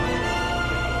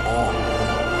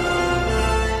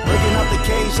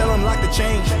the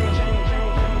change.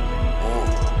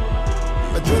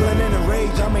 Adrenaline and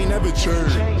rage, I may never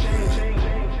change.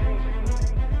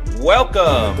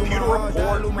 Welcome, Pewter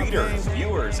Report readers,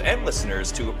 viewers, and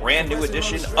listeners to a brand new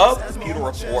edition of the Pewter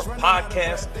Report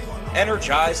podcast,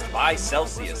 energized by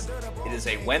Celsius. It is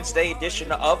a Wednesday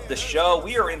edition of the show.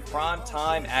 We are in prime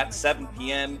time at 7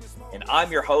 p.m., and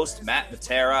I'm your host, Matt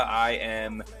Matera. I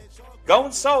am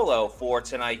going solo for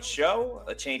tonight's show,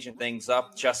 changing things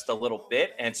up just a little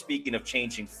bit. And speaking of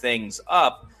changing things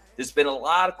up, there's been a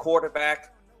lot of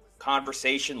quarterback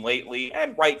conversation lately,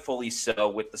 and rightfully so,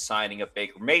 with the signing of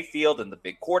Baker Mayfield and the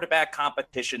big quarterback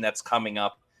competition that's coming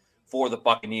up for the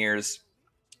Buccaneers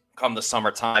come the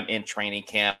summertime in training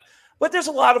camp. But there's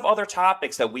a lot of other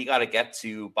topics that we got to get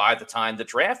to by the time the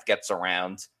draft gets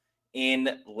around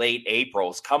in late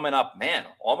April. It's coming up, man,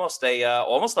 almost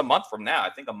a month from now. I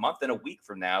think a month and a week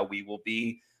from now, we will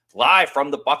be live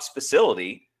from the Bucs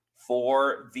facility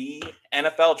for the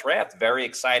NFL draft. Very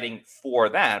exciting for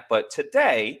that. But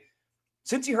today,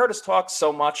 since you heard us talk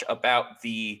so much about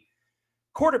the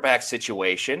quarterback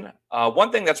situation,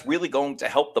 one thing that's really going to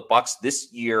help the Bucs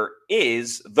this year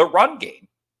is the run game.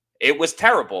 It was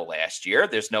terrible last year.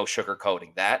 There's no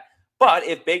sugarcoating that. But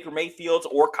if Baker Mayfield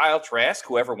or Kyle Trask,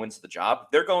 whoever wins the job,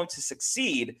 they're going to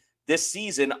succeed this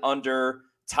season under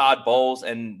Todd Bowles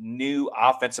and new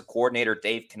offensive coordinator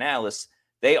Dave Canales,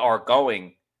 they are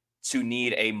going to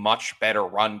need a much better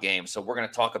run game. So we're going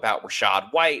to talk about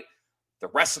Rachaad White, the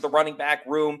rest of the running back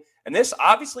room, and this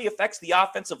obviously affects the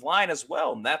offensive line as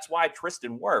well, and that's why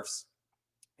Tristan Wirfs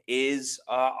is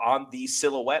on the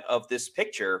silhouette of this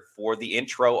picture for the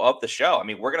intro of the show. I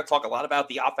mean, we're going to talk a lot about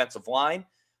the offensive line,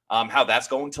 how that's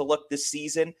going to look this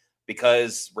season,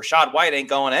 because Rachaad White ain't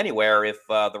going anywhere if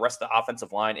the rest of the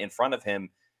offensive line in front of him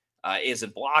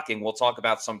isn't blocking. We'll talk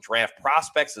about some draft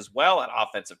prospects as well at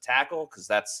offensive tackle, because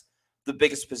that's the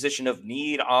biggest position of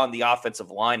need on the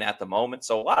offensive line at the moment.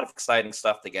 So a lot of exciting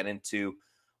stuff to get into.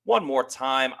 One more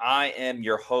time, I am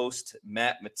your host,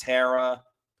 Matt Matera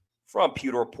from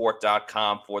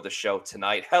PewterReport.com for the show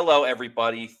tonight. Hello,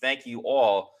 everybody. Thank you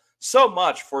all so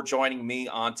much for joining me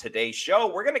on today's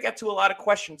show. We're going to get to a lot of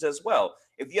questions as well.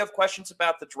 If you have questions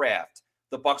about the draft,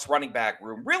 the Bucs running back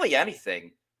room, really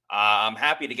anything, I'm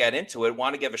happy to get into it.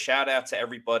 Want to give a shout out to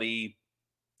everybody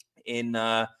in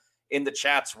the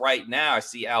chats right now. I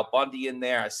see Al Bundy in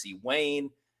there. I see Wayne.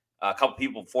 A couple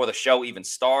people before the show even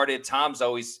started. Tom's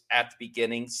always at the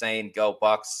beginning saying, "Go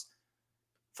Bucs."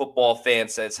 Football fan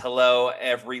says, "Hello,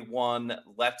 everyone.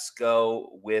 Let's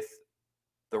go with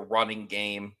the running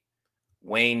game."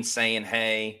 Wayne saying,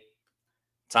 "Hey."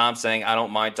 Tom saying, "I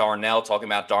don't mind Darnell," talking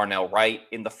about Darnell Wright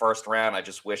in the first round. I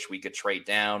just wish we could trade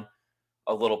down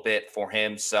a little bit for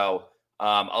him. So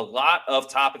a lot of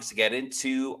topics to get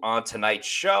into on tonight's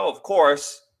show. Of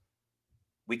course,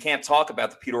 we can't talk about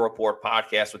the Pewter Report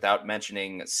podcast without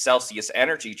mentioning Celsius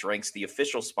Energy Drinks, the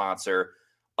official sponsor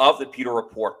of the Pewter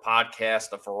Report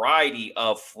podcast, a variety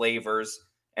of flavors.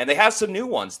 And they have some new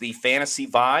ones. The Fantasy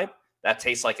Vibe, that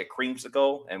tastes like a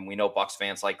creamsicle, and we know Bucs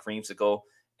fans like creamsicle.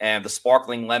 And the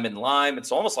Sparkling Lemon Lime,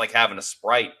 it's almost like having a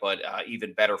Sprite, but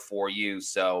even better for you.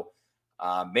 So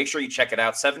make sure you check it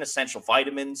out. 7 essential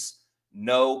vitamins.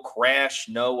 No crash,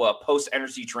 no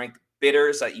post-energy drink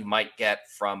bitters that you might get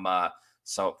from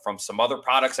some other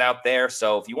products out there.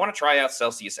 So if you want to try out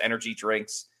Celsius Energy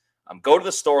Drinks, go to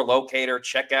the store locator,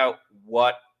 check out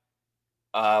what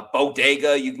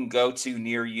bodega you can go to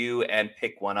near you and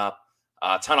pick one up.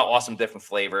 A ton of awesome different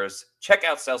flavors. Check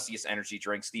out Celsius Energy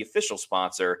Drinks, the official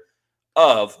sponsor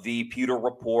of the Pewter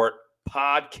Report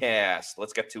podcast.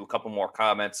 Let's get to a couple more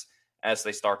comments as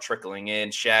they start trickling in.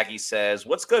 Shaggy says,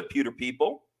 "What's good, Pewter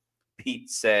people?"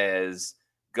 Pete says,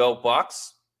 "Go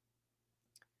Bucs."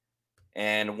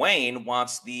 And Wayne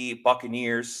wants the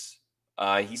Buccaneers.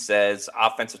 He says,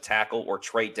 offensive tackle or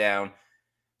trade down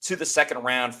to the second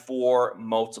round for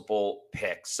multiple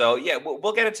picks. So yeah,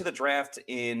 we'll get into the draft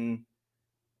in.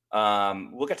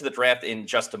 We'll get to the draft in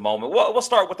just a moment. We'll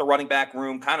start with the running back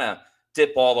room. Kind of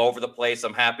dip all over the place.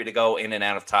 I'm happy to go in and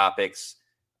out of topics.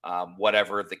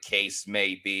 Whatever the case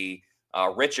may be.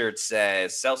 Richard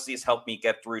says, "Celsius helped me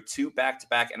get through 2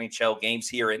 back-to-back NHL games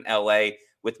here in LA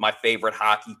with my favorite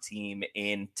hockey team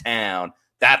in town."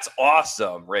 That's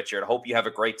awesome, Richard. Hope you have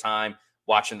a great time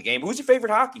watching the game. Who's your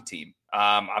favorite hockey team?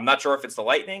 I'm not sure if it's the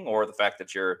Lightning or the fact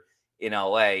that you're in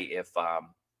LA, if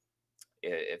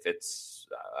it's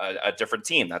a different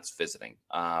team that's visiting.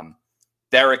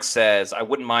 Derek says, "I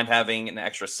wouldn't mind having an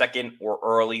extra second or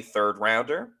early third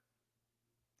rounder."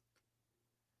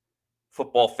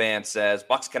 Football fan says,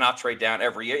 "Bucs cannot trade down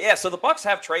every year." Yeah, so the Bucs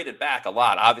have traded back a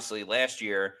lot. Obviously, last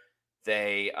year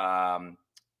they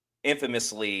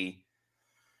infamously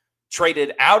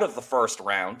traded out of the first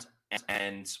round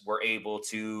and were able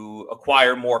to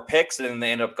acquire more picks. And then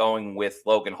they end up going with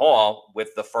Logan Hall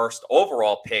with the first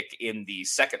overall pick in the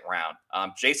second round.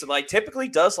 Jason Light typically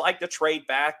does like to trade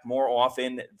back more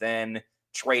often than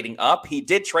trading up. He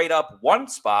did trade up one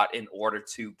spot in order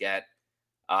to get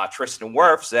Tristan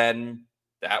Wirfs, and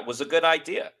that was a good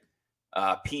idea.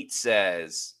 Pete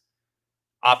says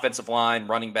offensive line,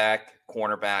 running back,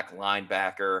 cornerback,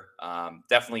 linebacker,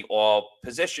 definitely all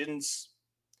positions.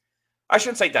 I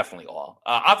shouldn't say definitely all.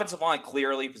 Offensive line,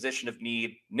 clearly position of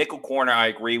need. Nickel corner, I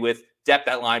agree with. Depth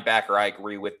at linebacker, I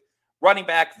agree with. Running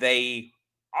back, they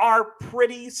are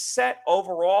pretty set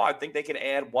overall. I think they could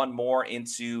add one more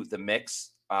into the mix.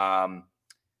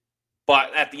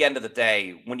 But at the end of the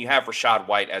day, when you have Rachaad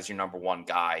White as your number one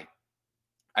guy,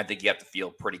 I think you have to feel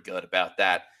pretty good about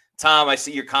that. Tom, I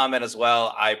see your comment as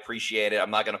well. I appreciate it. I'm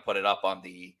not going to put it up on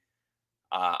the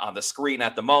screen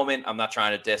at the moment. I'm not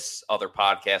trying to diss other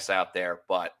podcasts out there,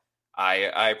 but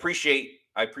I appreciate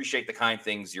the kind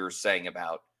things you're saying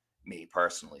about me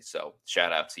personally. So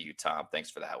shout out to you, Tom. Thanks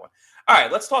for that one. All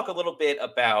right, let's talk a little bit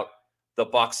about the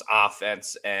Bucs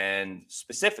offense, and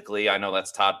specifically, I know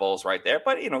that's Todd Bowles right there,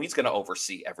 but he's going to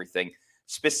oversee everything.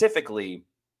 Specifically,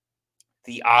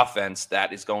 the offense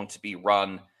that is going to be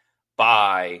run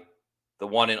by the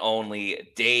one and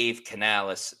only Dave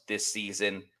Canales this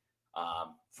season.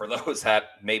 For those that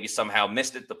maybe somehow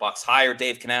missed it, the Bucs hired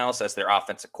Dave Canales as their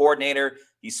offensive coordinator.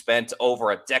 He spent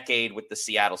over a decade with the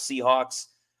Seattle Seahawks,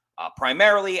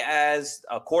 primarily as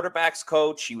a quarterbacks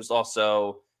coach. He was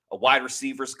also a wide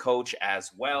receivers coach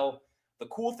as well. The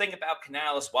cool thing about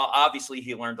Canales, while obviously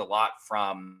he learned a lot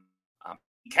from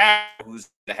Cat, who's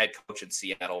the head coach in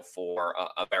Seattle for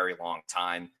a very long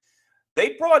time,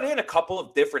 they brought in a couple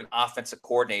of different offensive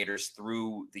coordinators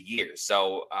through the years.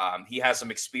 So he has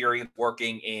some experience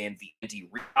working in the Andy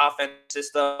Reid offense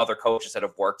system. Other coaches that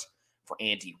have worked for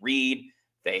Andy Reid.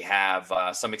 They have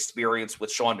some experience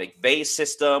with Sean McVay's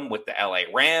system with the LA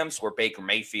Rams, where Baker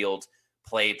Mayfield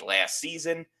played last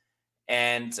season.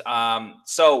 And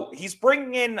so he's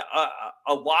bringing in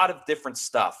a lot of different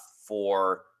stuff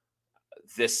for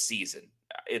this season.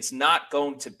 It's not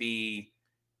going to be,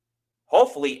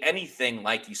 hopefully, anything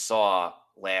like you saw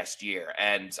last year.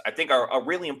 And I think a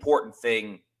really important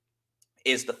thing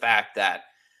is the fact that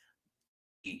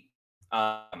the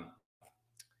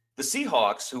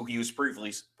Seahawks, who he was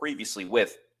previously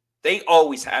with, they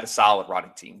always had a solid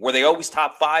running team. Were they always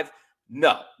top five?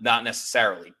 No, not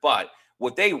necessarily. But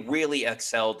what they really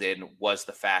excelled in was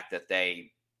the fact that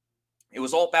it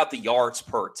was all about the yards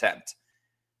per attempt.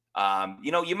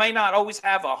 You may not always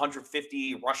have a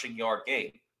 150 rushing yard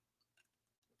game,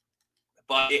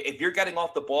 but if you're getting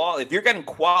off the ball, if you're getting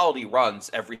quality runs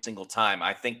every single time,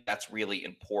 I think that's really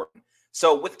important.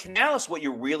 So with Canales, what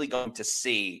you're really going to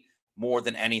see more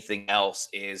than anything else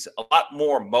is a lot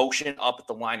more motion up at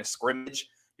the line of scrimmage.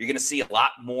 You're going to see a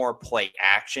lot more play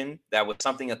action. That was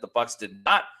something that the Bucs did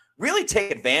not really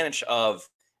take advantage of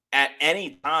at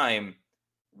any time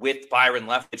with Byron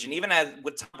Leftwich, and even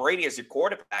with Tom Brady as your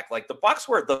quarterback. Like, the Bucs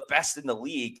were the best in the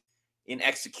league in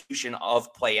execution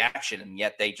of play action, and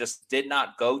yet they just did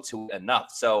not go to it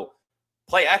enough. So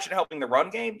play action helping the run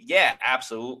game? Yeah,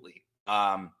 absolutely.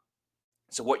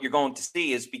 So what you're going to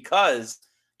see is, because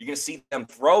you're going to see them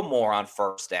throw more on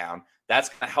first down, that's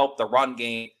going to help the run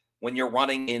game when you're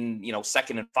running in,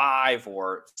 2nd and 5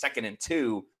 or 2nd and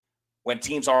 2, when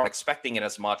teams aren't expecting it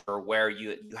as much, or where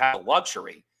you have a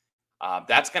luxury.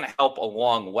 That's going to help a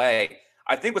long way.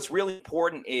 I think what's really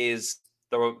important is,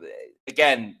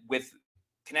 again, with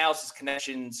Canales'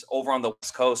 connections over on the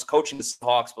West Coast, coaching the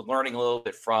Seahawks, but learning a little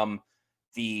bit from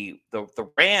the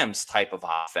Rams type of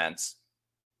offense.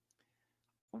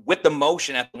 With the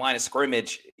motion at the line of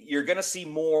scrimmage, you're going to see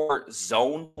more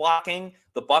zone blocking.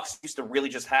 The Bucs used to really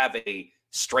just have a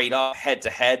straight up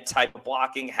head-to-head type of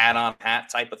blocking, hat-on-hat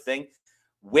type of thing.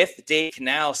 With Dave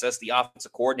Canales as the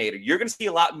offensive coordinator, you're going to see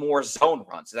a lot more zone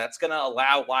runs. That's going to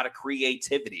allow a lot of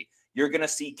creativity. You're going to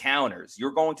see counters.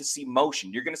 You're going to see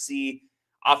motion. You're going to see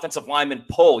offensive linemen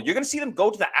pull. You're going to see them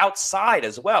go to the outside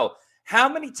as well. How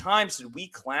many times did we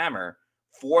clamor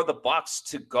for the Bucs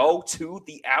to go to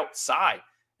the outside?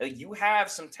 You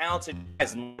have some talented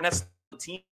guys, and that's the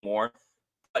team more,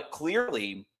 but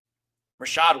clearly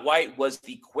Rachaad White was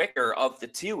the quicker of the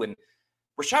two, and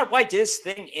Rachaad White did his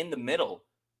thing in the middle,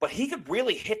 but he could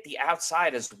really hit the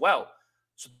outside as well.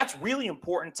 So that's really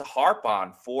important to harp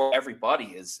on for everybody,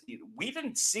 is we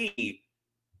didn't see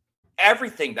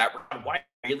everything that Rachaad White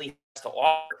really has to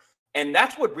offer. And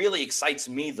that's what really excites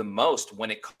me the most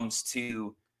when it comes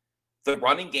to the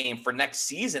running game for next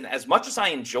season. As much as I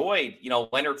enjoyed,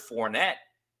 Leonard Fournette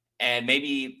And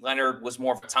maybe Leonard was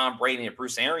more of a Tom Brady and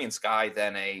Bruce Arians guy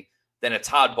than a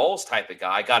Todd Bowles type of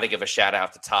guy. I got to give a shout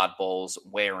out to Todd Bowles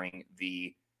wearing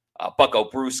the Bucko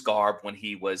Bruce garb when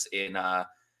he was in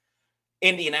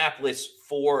Indianapolis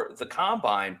for the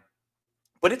Combine.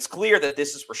 But it's clear that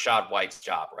this is Rachaad White's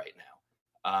job right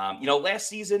now. Last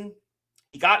season,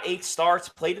 he got 8 starts,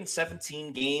 played in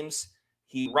 17 games.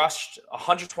 He rushed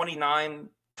 129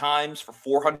 times for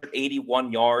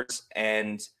 481 yards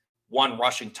and 1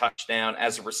 rushing touchdown.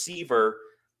 As a receiver,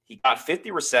 he got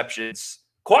 50 receptions,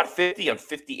 caught 50 on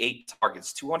 58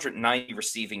 targets, 290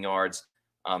 receiving yards,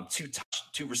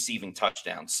 2 receiving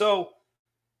touchdowns. So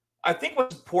I think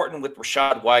what's important with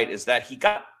Rachaad White is that he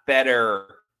got better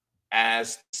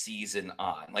as the season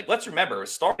on. Like, let's remember,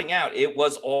 starting out, it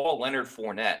was all Leonard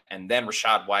Fournette and then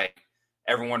Rachaad White.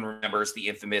 Everyone remembers the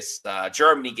infamous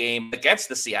Germany game against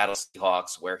the Seattle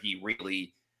Seahawks where he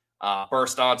really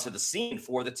burst onto the scene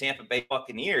for the Tampa Bay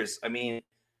Buccaneers. I mean, you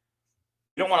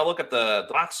don't want to look at the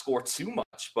box score too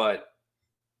much, but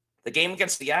the game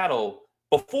against Seattle,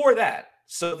 before that,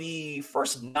 so the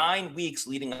first 9 weeks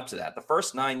leading up to that, the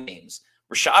first 9 games,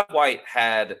 Rachaad White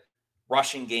had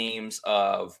rushing games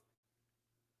of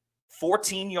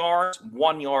 14 yards,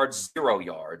 1 yard, 0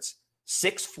 yards,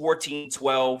 6, 14,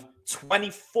 12,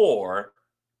 24,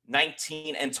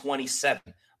 19, and 27.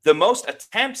 The most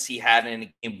attempts he had in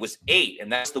a game was 8,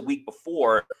 and that's the week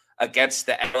before against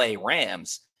the LA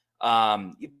Rams.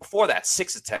 Before that,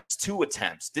 6 attempts, 2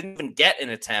 attempts. Didn't even get an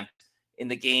attempt in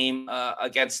the game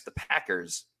against the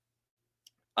Packers.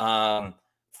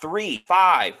 3,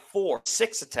 5, 4,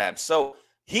 6 attempts. So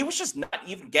he was just not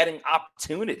even getting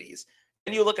opportunities.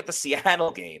 Then you look at the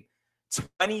Seattle game.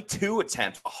 22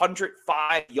 attempts,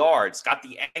 105 yards, got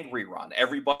the angry run.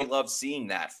 Everybody loves seeing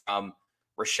that from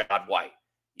Rachaad White.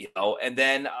 And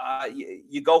then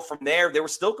you go from there. There were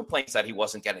still complaints that he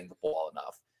wasn't getting the ball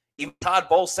enough. Even Todd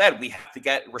Bowles said we have to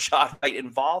get Rachaad White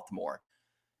involved more.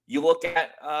 You look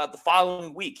at the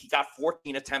following week, he got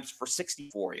 14 attempts for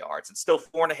 64 yards and still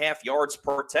 4.5 yards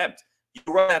per attempt. You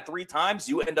run that 3 times,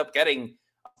 you end up getting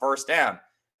a first down.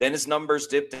 Then his numbers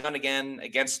dipped down again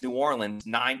against New Orleans,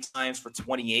 9 times for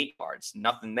 28 yards.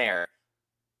 Nothing there.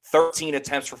 13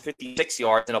 attempts for 56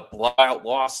 yards and a blowout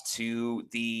loss to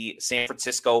the San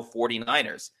Francisco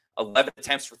 49ers. 11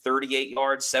 attempts for 38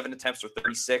 yards, 7 attempts for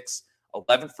 36,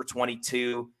 11 for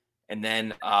 22, and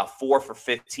then 4 for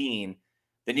 15.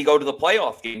 Then you go to the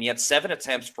playoff game. He had 7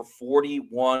 attempts for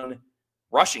 41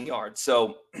 rushing yards.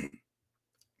 So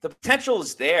the potential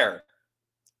is there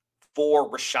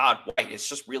for Rachaad White. It's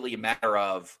just really a matter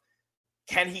of,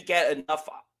 can he get enough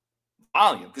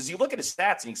volume? Because you look at his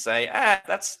stats and you say,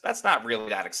 that's not really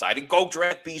that exciting. Go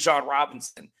draft Bijan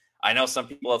Robinson. I know some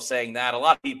people have saying that. A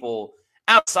lot of people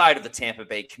outside of the Tampa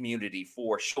Bay community,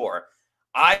 for sure.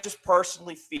 I just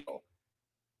personally feel,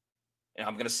 and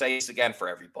I'm going to say this again for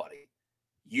everybody,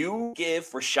 you give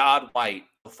Rachaad White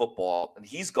the football, and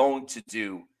he's going to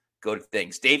do good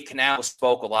things. Dave Canales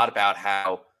spoke a lot about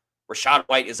how Rachaad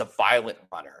White is a violent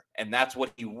runner, and that's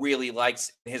what he really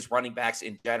likes in his running backs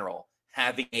in general,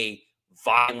 having a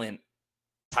violent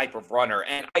type of runner.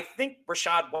 And I think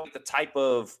Rachaad White, the type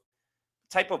of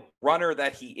runner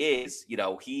that he is,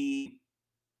 he'll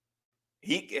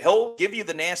give you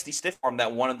the nasty stiff arm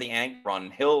that won in the angle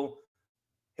run. He'll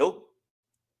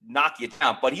knock you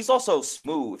down, but he's also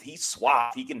smooth. He's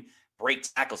suave. He can break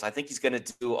tackles. I think he's going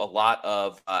to do a lot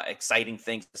of exciting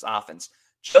things this offense.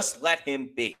 Just let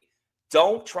him be.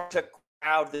 Don't try to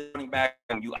crowd the running back.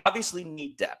 You obviously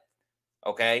need depth,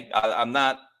 okay? I'm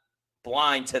not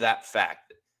blind to that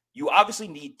fact. You obviously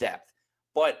need depth,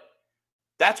 but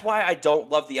that's why I don't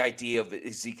love the idea of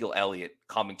Ezekiel Elliott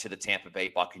coming to the Tampa Bay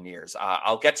Buccaneers.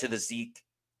 I'll get to the Zeke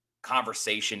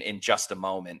conversation in just a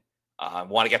moment. I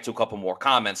want to get to a couple more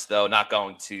comments, though. Not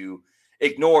going to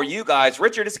ignore you guys.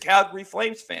 Richard is a Calgary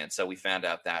Flames fan, so we found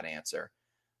out that answer.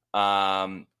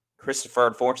 Christopher,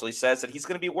 unfortunately, says that he's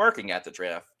going to be working at the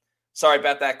draft. Sorry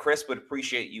about that, Chris, but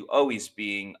appreciate you always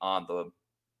being on the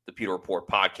Pewter Report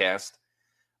podcast.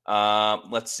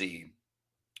 Let's see.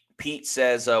 Pete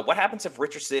says, what happens if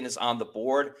Richardson is on the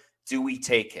board? Do we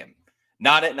take him?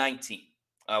 Not at 19.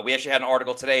 We actually had an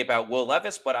article today about Will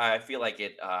Levis, but I feel like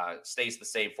it stays the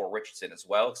same for Richardson as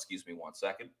well. Excuse me 1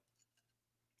 second.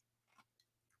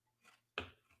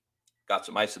 Got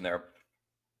some ice in there.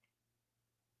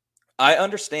 I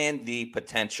understand the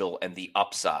potential and the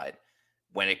upside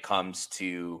when it comes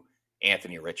to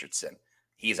Anthony Richardson.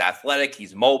 He's athletic.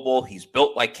 He's mobile. He's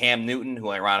built like Cam Newton, who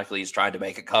ironically is trying to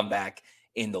make a comeback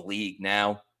in the league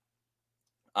now.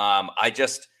 I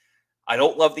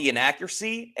don't love the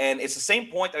inaccuracy, and it's the same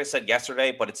point that I said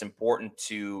yesterday, but it's important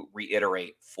to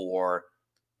reiterate for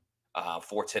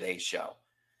for today's show.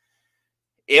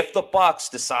 If the Bucs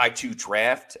decide to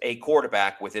draft a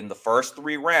quarterback within the first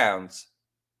 3 rounds,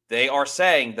 they are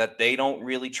saying that they don't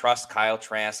really trust Kyle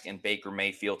Trask and Baker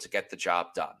Mayfield to get the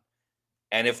job done.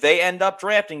 And if they end up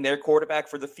drafting their quarterback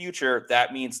for the future,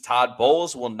 that means Todd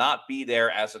Bowles will not be there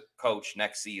as a coach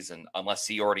next season unless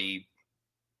he already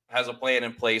has a plan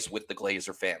in place with the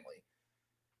Glazer family.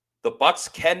 The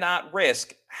Bucs cannot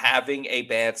risk having a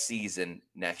bad season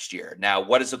next year. Now,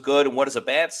 what is a good and what is a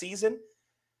bad season?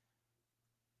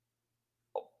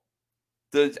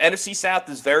 The NFC South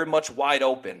is very much wide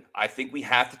open. I think we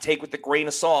have to take with a grain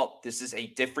of salt. This is a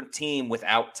different team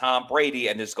without Tom Brady,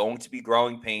 and there's going to be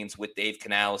growing pains with Dave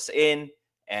Canales in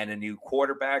and a new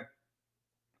quarterback.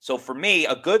 So for me,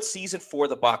 a good season for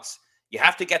the Bucs, you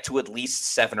have to get to at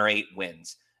least 7 or 8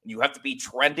 wins. You have to be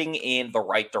trending in the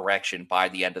right direction by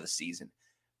the end of the season.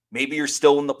 Maybe you're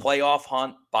still in the playoff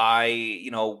hunt by,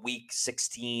 week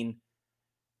 16.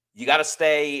 You got to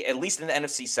stay, at least in the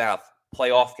NFC South,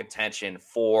 playoff contention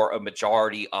for a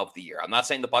majority of the year. I'm not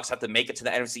saying the Bucs have to make it to the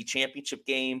NFC Championship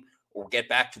game or get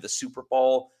back to the Super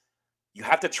Bowl. You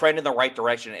have to trend in the right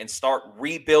direction and start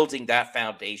rebuilding that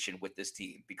foundation with this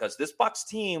team, because this Bucs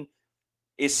team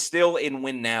is still in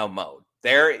win now mode.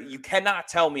 You cannot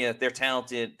tell me that they're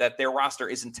talented, that their roster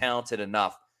isn't talented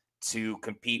enough to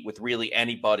compete with really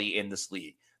anybody in this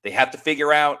league. They have to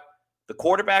figure out the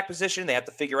quarterback position. They have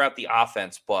to figure out the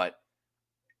offense, but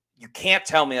you can't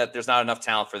tell me that there's not enough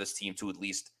talent for this team to at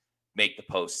least make the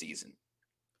postseason.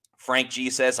 Frank G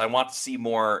says, I want to see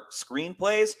more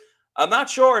screenplays. I'm not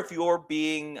sure if you're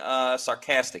being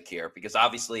sarcastic here, because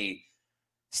obviously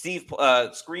Steve,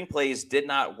 screenplays did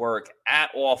not work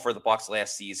at all for the Bucs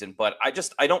last season, but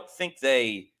I don't think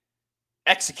they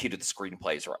executed the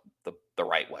screenplays the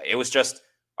right way. It was just,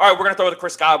 all right, we're going to throw to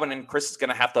Chris Godwin, and Chris is going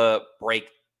to have to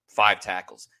break 5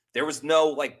 tackles. There was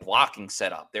no blocking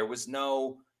setup. There was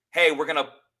no, hey, we're going to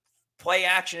play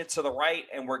action it to the right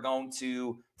and we're going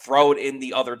to throw it in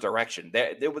the other direction.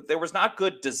 There was not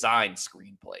good design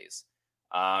screenplays.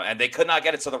 And they could not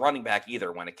get it to the running back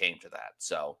either when it came to that.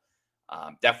 So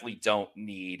definitely don't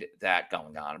need that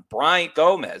going on. Brian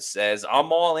Gomez says,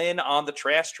 I'm all in on the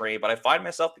Trask trade, but I find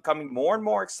myself becoming more and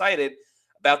more excited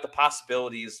about the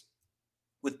possibilities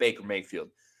with Baker Mayfield.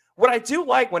 What I do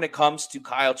like when it comes to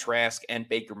Kyle Trask and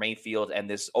Baker Mayfield and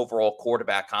this overall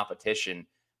quarterback competition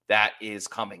that is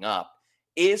coming up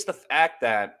is the fact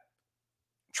that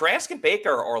Trask and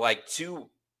Baker are 2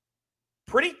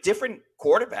 pretty different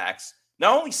quarterbacks,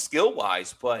 not only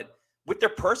skill-wise, but with their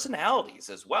personalities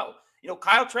as well.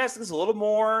 Kyle Trask is a little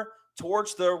more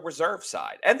towards the reserve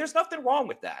side, and there's nothing wrong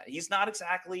with that. He's not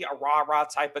exactly a rah-rah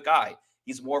type of guy.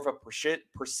 He's more of a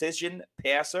precision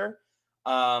passer.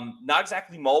 Not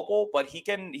exactly mobile, but he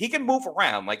can move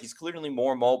around. He's clearly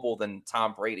more mobile than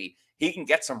Tom Brady. He can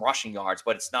get some rushing yards,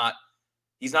 but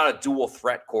he's not a dual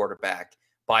threat quarterback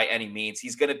by any means.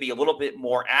 He's going to be a little bit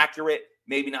more accurate,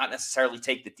 maybe not necessarily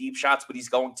take the deep shots, but he's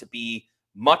going to be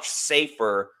much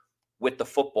safer with the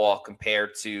football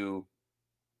compared to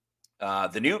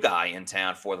the new guy in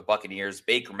town for the Buccaneers,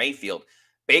 Baker Mayfield.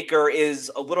 Baker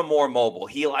is a little more mobile.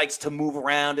 He likes to move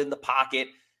around in the pocket,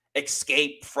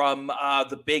 escape from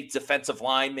the big defensive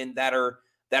linemen that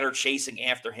are chasing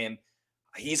after him.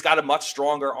 He's got a much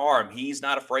stronger arm. He's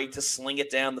not afraid to sling it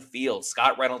down the field.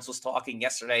 Scott Reynolds was talking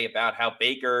yesterday about how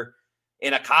Baker,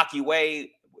 in a cocky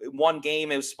way, one game,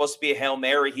 it was supposed to be a Hail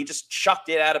Mary. He just chucked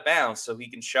it out of bounds so he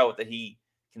can show that he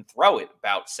can throw it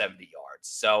about 70 yards.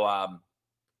 So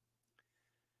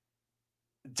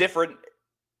different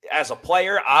as a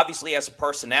player, obviously as a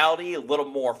personality, a little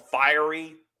more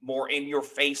fiery, more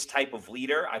in-your-face type of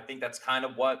leader. I think that's kind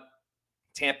of what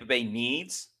Tampa Bay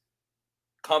needs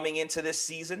coming into this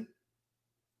season.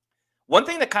 One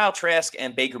thing that Kyle Trask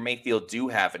and Baker Mayfield do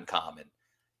have in common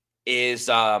is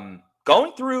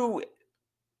going through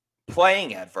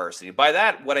playing adversity. By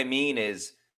that, what I mean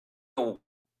is Kyle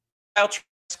Trask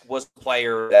was a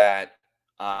player that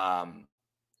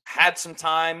had some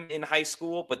time in high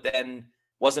school, but then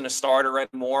wasn't a starter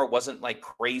anymore, wasn't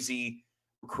crazy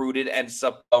recruited, ends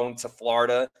up going to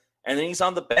Florida, and then he's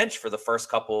on the bench for the first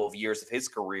couple of years of his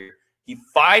career. He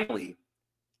finally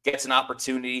gets an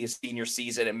opportunity his senior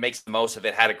season and makes the most of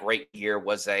it, had a great year,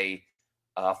 was a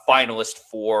finalist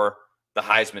for the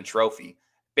Heisman Trophy.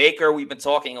 Baker, we've been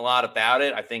talking a lot about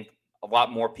it. I think a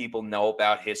lot more people know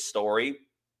about his story.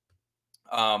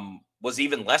 Was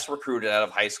even less recruited out of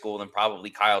high school than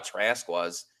probably Kyle Trask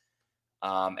was.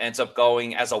 Ends up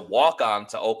going as a walk-on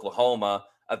to Oklahoma,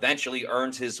 eventually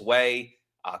earns his way,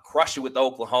 crushed it with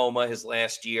Oklahoma his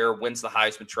last year, wins the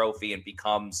Heisman Trophy, and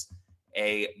becomes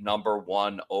a number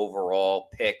 1 overall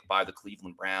pick by the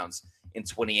Cleveland Browns in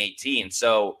 2018.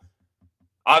 So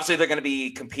obviously they're going to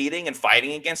be competing and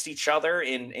fighting against each other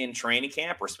in training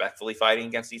camp, respectfully fighting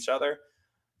against each other.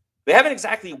 They haven't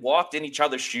exactly walked in each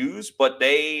other's shoes, but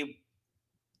they,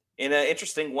 in an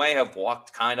interesting way, have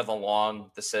walked kind of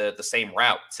along the same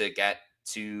route to get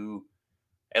to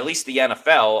at least the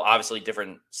NFL. Obviously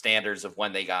different standards of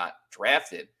when they got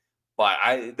drafted. But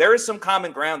there is some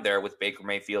common ground there with Baker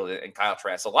Mayfield and Kyle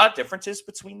Trask. A lot of differences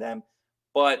between them,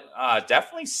 but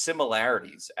definitely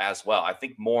similarities as well. I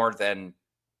think more than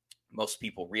most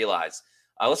people realize.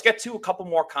 Let's get to a couple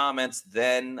more comments.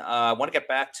 Then I want to get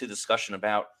back to discussion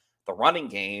about the running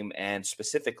game and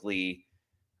specifically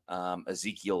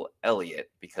Ezekiel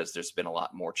Elliott, because there's been a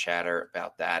lot more chatter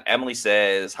about that. Emily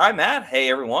says, "Hi, Matt.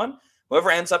 Hey, everyone. Whoever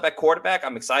ends up at quarterback,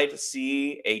 I'm excited to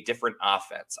see a different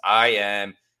offense." I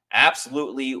am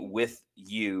absolutely with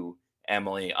you,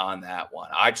 Emily, on that one.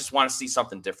 I just want to see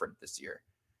something different this year.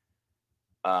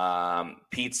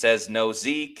 Pete says no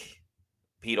Zeke.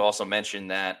 Pete also mentioned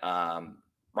that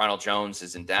Ronald Jones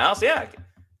is in Dallas. Yeah,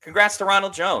 congrats to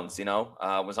Ronald Jones.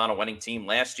 Was on a winning team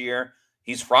last year.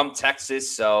 He's from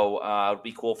Texas, so it'll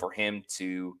be cool for him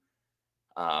to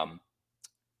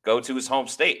go to his home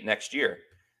state next year.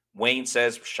 Wayne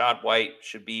says Rachaad White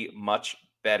should be much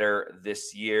better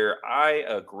this year. I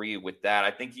agree with that.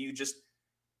 I think you just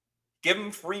give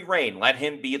him free reign. Let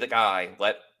him be the guy.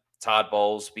 Let Todd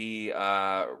Bowles be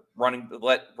running.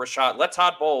 Let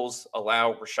Todd Bowles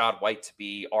allow Rachaad White to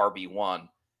be RB1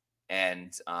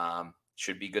 and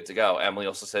should be good to go. Emily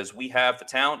also says, we have the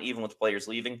talent, even with players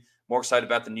leaving. More excited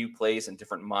about the new plays and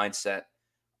different mindset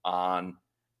on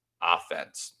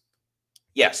offense.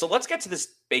 Yeah, so let's get to this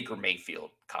Baker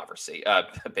Mayfield conversation.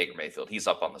 Baker Mayfield, he's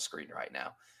up on the screen right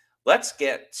now. Let's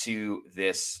get to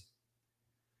this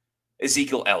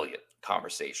Ezekiel Elliott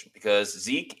conversation, because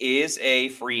Zeke is a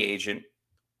free agent.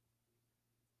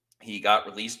 He got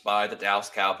released by the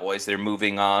Dallas Cowboys. They're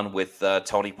moving on with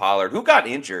Tony Pollard, who got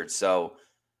injured. So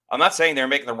I'm not saying they're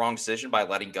making the wrong decision by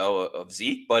letting go of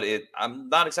Zeke, but I'm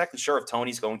not exactly sure if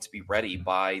Tony's going to be ready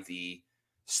by the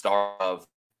start of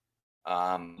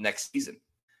next season.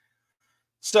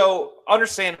 So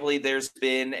understandably, there's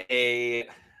been a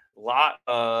lot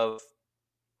of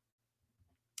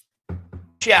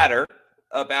chatter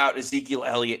about Ezekiel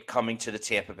Elliott coming to the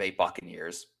Tampa Bay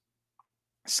Buccaneers.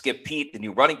 Skip Pete, the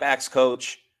new running backs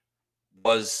coach,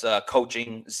 was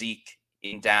coaching Zeke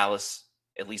in Dallas,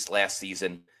 at least last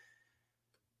season.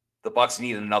 The Bucs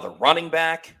needed another running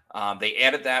back. They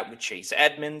added that with Chase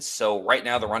Edmonds. So right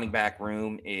now the running back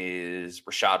room is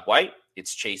Rachaad White,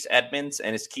 it's Chase Edmonds,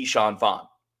 and it's Keyshawn Vaughn.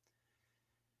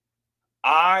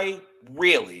 I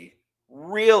really,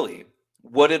 really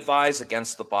would advise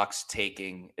against the Bucs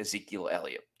taking Ezekiel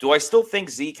Elliott. Do I still think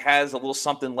Zeke has a little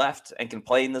something left and can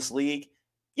play in this league?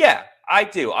 Yeah, I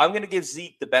do. I'm going to give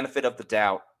Zeke the benefit of the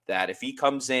doubt that if he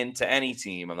comes into any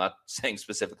team, I'm not saying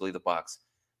specifically the Bucs,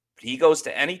 but he goes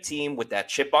to any team with that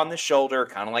chip on the shoulder,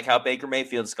 kind of like how Baker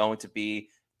Mayfield is going to be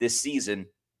this season,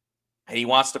 and he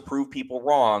wants to prove people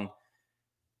wrong,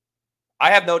 I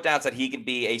have no doubts that he can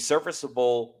be a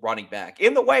serviceable running back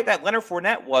in the way that Leonard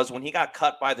Fournette was when he got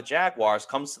cut by the Jaguars,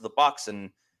 comes to the Bucs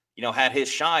and, had his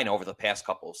shine over the past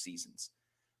couple of seasons.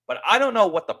 But I don't know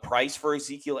what the price for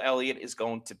Ezekiel Elliott is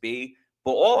going to be.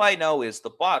 But all I know is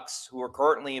the Bucs, who are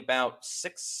currently about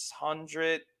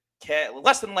 $600K,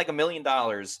 less than like $1 million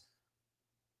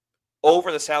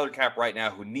over the salary cap right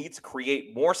now, who need to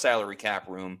create more salary cap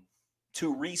room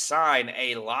to re-sign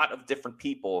a lot of different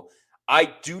people.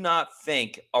 I do not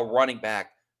think a running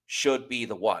back should be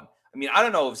the one. I mean, I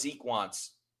don't know if Zeke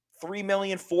wants $3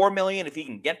 million, $4 million, if he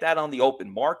can get that on the open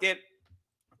market.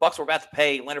 Bucs were about to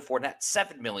pay Leonard Fournette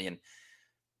 $7 million.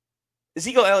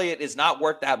 Ezekiel Elliott is not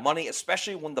worth that money,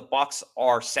 especially when the Bucs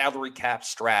are salary cap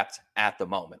strapped at the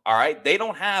moment. All right. They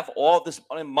don't have all this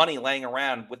money laying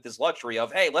around with this luxury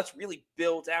of, hey, let's really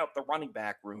build out the running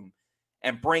back room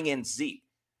and bring in Zeke.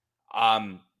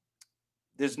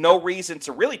 There's no reason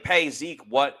to really pay Zeke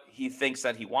what he thinks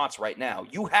that he wants right now.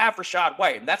 You have Rachaad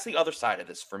White, and that's the other side of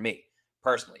this for me,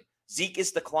 personally. Zeke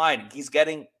is declining. He's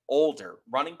getting older.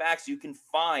 Running backs you can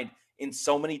find in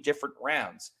so many different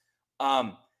rounds.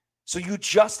 So you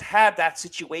just had that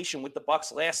situation with the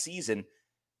Bucs last season.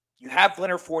 You have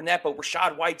Leonard Fournette, but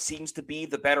Rachaad White seems to be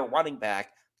the better running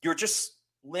back. You're just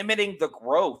limiting the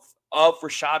growth of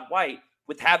Rachaad White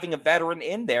with having a veteran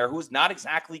in there who's not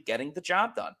exactly getting the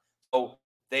job done. So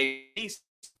they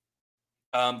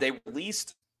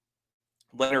released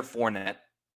Leonard Fournette,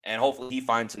 and hopefully he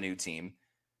finds a new team.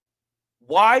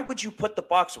 Why would you put the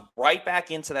Bucs right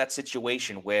back into that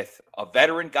situation with a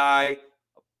veteran guy,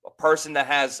 a person that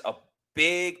has a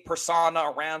big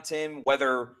persona around him,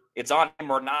 whether it's on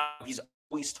him or not. He's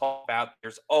always talked about,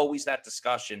 there's always that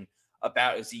discussion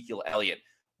about Ezekiel Elliott.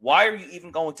 Why are you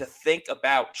even going to think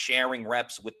about sharing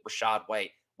reps with Rachaad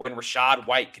White when Rachaad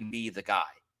White can be the guy?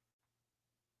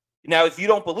 Now, if you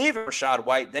don't believe in Rachaad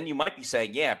White, then you might be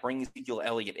saying, yeah, bring Ezekiel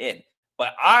Elliott in.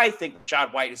 But I think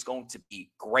Rachaad White is going to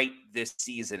be great this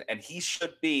season, and he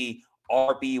should be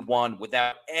RB1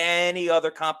 without any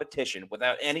other competition,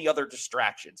 without any other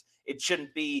distractions. It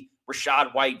shouldn't be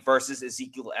Rachaad White versus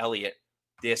Ezekiel Elliott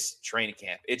this training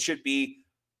camp. It should be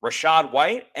Rachaad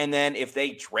White, and then if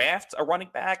they draft a running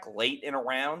back late in a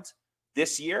round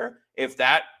this year, if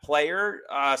that player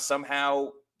somehow,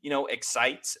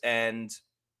 excites and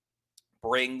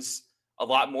brings a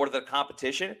lot more to the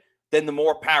competition, then the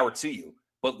more power to you.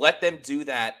 But let them do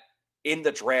that in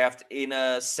the draft in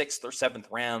a 6th or 7th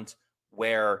round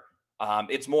where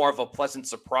it's more of a pleasant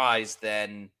surprise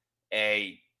than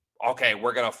okay,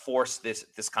 we're going to force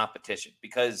this competition,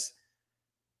 because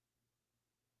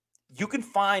you can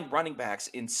find running backs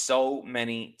in so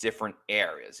many different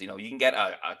areas. You can get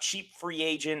a cheap free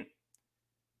agent,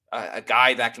 a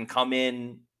guy that can come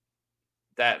in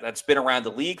that's been around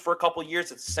the league for a couple of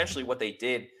years. It's essentially what they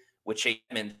did with Chase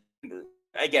Edmonds.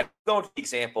 Again, going to the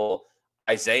example,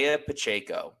 Isaiah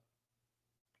Pacheco,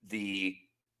 the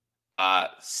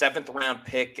 7th round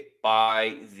pick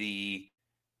by the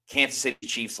Kansas City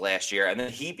Chiefs last year, and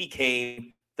then he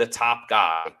became the top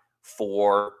guy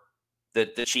for the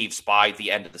Chiefs by the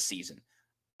end of the season.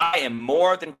 I am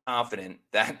more than confident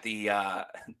that the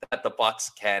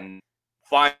Bucs can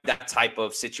find that type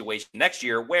of situation next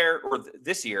year,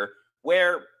 this year,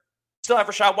 where still have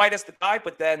Rachaad White as the guy,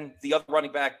 but then the other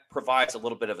running back provides a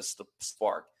little bit of a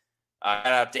spark. Shout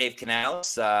out Dave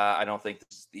Canales. I don't think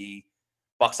this is the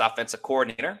Bucs offensive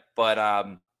coordinator,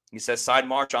 but he says sign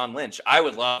Marshawn Lynch. I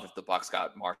would love if the Bucs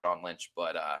got Marshawn Lynch,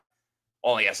 but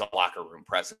only as a locker room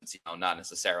presence, not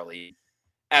necessarily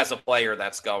as a player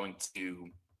that's going to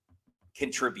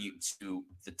contribute to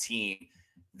the team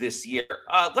this year.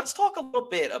 Let's talk a little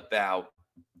bit about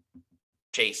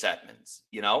Chase Edmonds.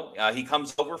 He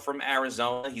comes over from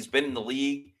Arizona. He's been in the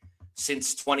league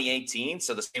since 2018,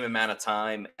 so the same amount of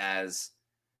time as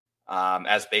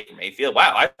Baker Mayfield.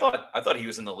 Wow, I thought he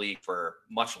was in the league for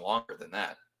much longer than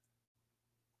that,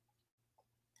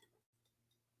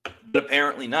 but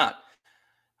apparently not.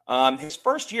 His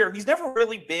first year, he's never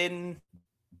really been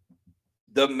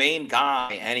the main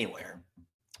guy anywhere.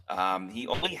 He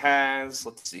only has,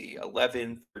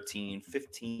 11, 13,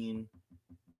 15.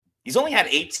 He's only had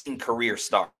 18 career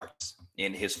starts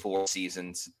in his 4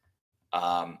 seasons.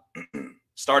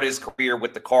 Started his career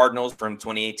with the Cardinals from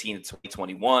 2018 to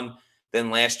 2021.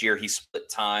 Then last year, he split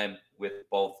time with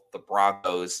both the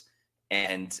Broncos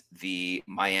and the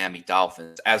Miami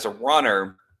Dolphins. As a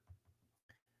runner,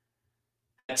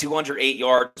 208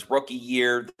 yards rookie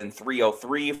year, then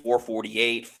 303,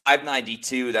 448,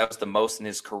 592. That was the most in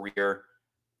his career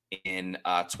in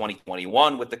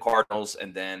 2021 with the Cardinals.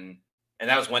 And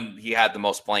that was when he had the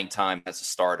most playing time as a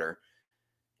starter.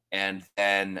 And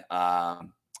then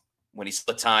when he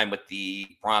split time with the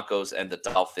Broncos and the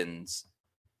Dolphins,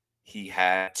 he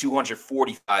had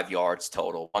 245 yards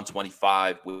total,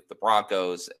 125 with the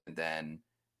Broncos and then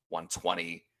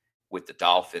 120 with the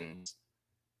Dolphins.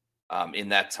 In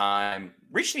that time,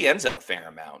 reached the end zone a fair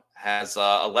amount, has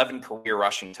 11 career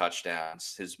rushing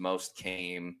touchdowns. His most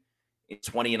came in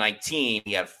 2019.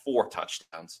 He had 4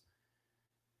 touchdowns.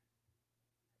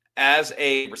 As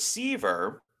a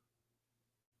receiver,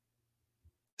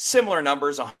 similar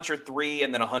numbers, 103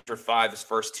 and then 105 his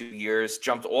first 2 years,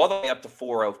 jumped all the way up to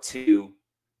 402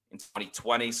 in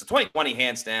 2020. So 2020,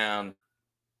 hands down,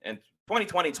 and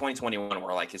 2020, 2021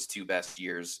 were like his 2 best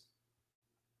years.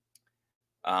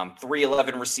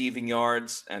 311 receiving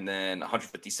yards and then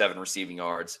 157 receiving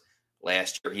yards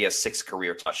last year. He has 6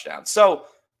 career touchdowns. So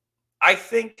I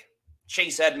think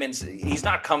Chase Edmonds, he's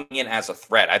not coming in as a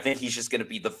threat. I think he's just going to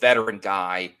be the veteran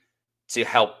guy to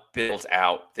help build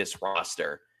out this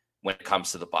roster when it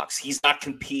comes to the Bucs. He's not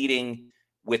competing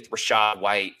with Rachaad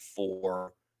White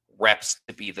for reps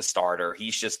to be the starter.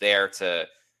 He's just there to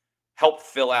help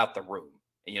fill out the room,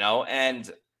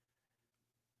 and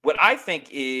what I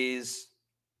think is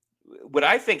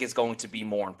going to be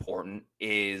more important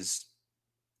is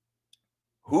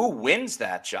who wins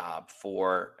that job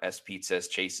for, as Pete says,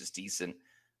 Chase is decent.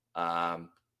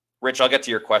 Rich, I'll get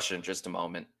to your question in just a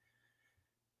moment.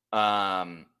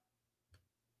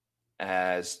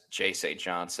 As Jay St.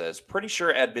 John says, pretty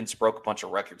sure Edmonds broke a bunch of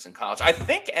records in college. I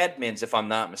think Edmonds, if I'm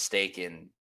not mistaken,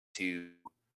 to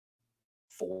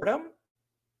Fordham.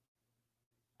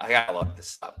 I gotta look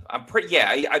this up. I'm pretty.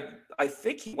 Yeah, I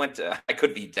think he went to. I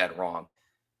could be dead wrong.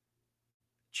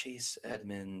 Chase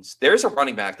Edmonds. There's a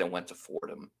running back that went to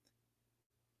Fordham.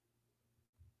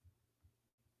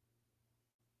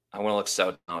 I want to look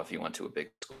so down if he went to a big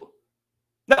school.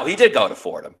 No, he did go to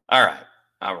Fordham. All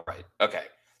right. Okay.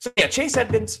 So yeah, Chase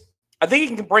Edmonds. I think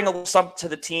he can bring a little something to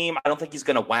the team. I don't think he's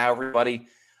going to wow everybody.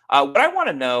 What I want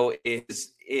to know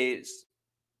is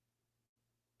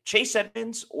Chase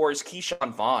Edmonds or is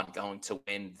Keyshawn Vaughn going to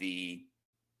win the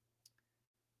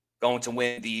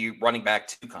running back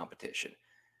 2 competition?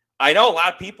 I know a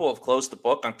lot of people have closed the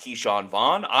book on Keyshawn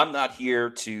Vaughn. I'm not here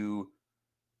to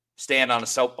stand on a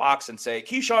soapbox and say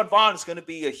Keyshawn Vaughn is going to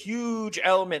be a huge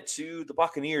element to the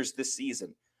Buccaneers this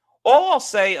season. All I'll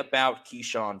say about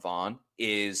Keyshawn Vaughn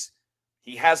is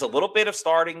he has a little bit of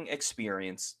starting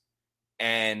experience,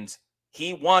 and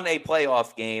he won a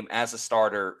playoff game as a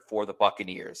starter for the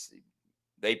Buccaneers.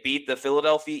 They beat the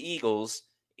Philadelphia Eagles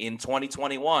in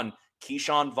 2021.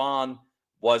 Keyshawn Vaughn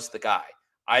was the guy.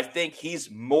 I think he's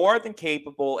more than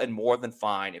capable and more than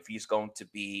fine if he's going to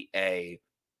be a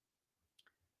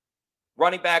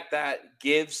running back that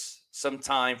gives some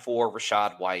time for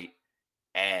Rachaad White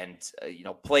and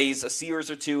plays a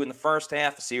series or two in the first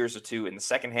half, a series or two in the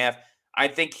second half. I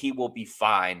think he will be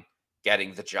fine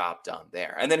getting the job done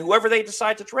there. And then whoever they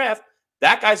decide to draft,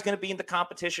 that guy's going to be in the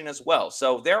competition as well.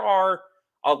 So there are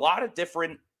a lot of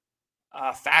different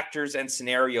factors and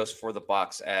scenarios for the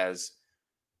Bucs. As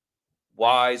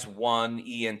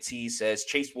Wise1 ENT says,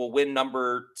 Chase will win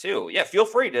number 2. Yeah, feel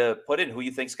free to put in who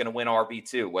you think is going to win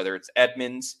RB2, whether it's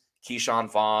Edmonds, Keyshawn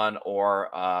Vaughn, or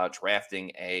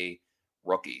drafting a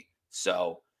rookie.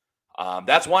 So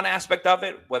that's one aspect of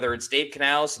it, whether it's Dave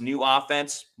Canales' new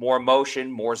offense, more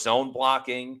motion, more zone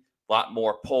blocking, a lot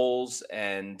more pulls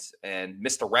and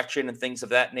misdirection and things of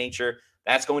that nature.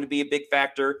 That's going to be a big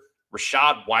factor.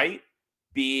 Rachaad White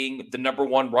being the number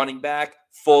 1 running back,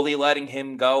 fully letting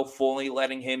him go, fully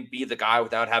letting him be the guy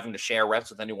without having to share reps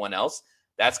with anyone else.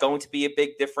 That's going to be a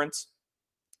big difference.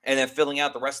 And then filling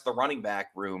out the rest of the running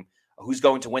back room, who's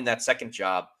going to win that second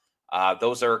job.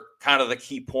 Those are kind of the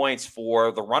key points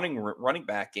for the running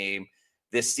back game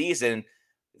this season.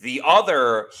 The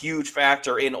other huge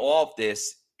factor in all of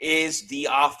this is the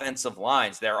offensive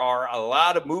lines. There are a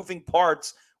lot of moving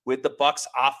parts with the Bucs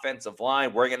offensive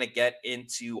line. We're going to get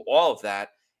into all of that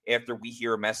after we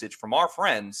hear a message from our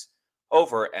friends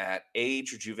over at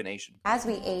Age Rejuvenation. As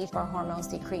we age, our hormones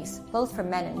decrease, both for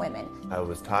men and women. I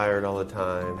was tired all the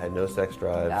time, had no sex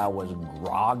drive. I was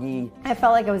groggy. I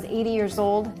felt like I was 80 years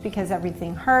old because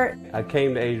everything hurt. I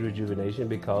came to Age Rejuvenation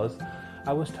because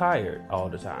I was tired all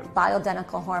the time.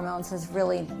 Bioidentical hormones has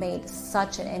really made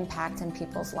such an impact in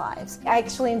people's lives. I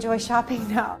actually enjoy shopping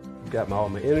now. Got all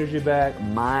my energy back.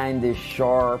 Mind is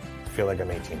sharp. I feel like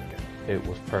I'm 18 again. It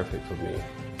was perfect for me.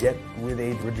 Get with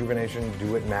Age Rejuvenation.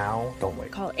 Do it now. Don't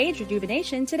wait. Call Age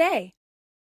Rejuvenation today.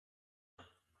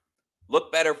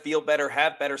 Look better, feel better,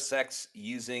 have better sex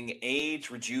using Age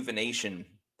Rejuvenation.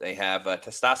 They have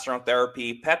testosterone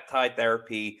therapy, peptide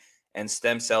therapy, and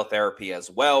stem cell therapy as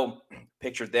well.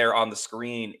 Pictured there on the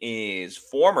screen is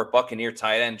former Buccaneer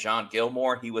tight end John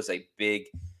Gilmore. He was a big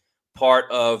part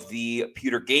of the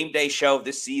Pewter Game Day show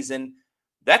this season.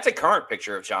 That's a current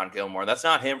picture of John Gilmore. That's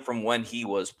not him from when he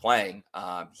was playing.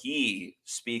 He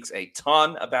speaks a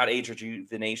ton about Age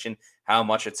Rejuvenation, how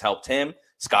much it's helped him.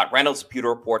 Scott Reynolds of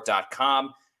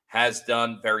PewterReport.com has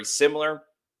done very similar.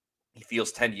 He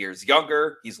feels 10 years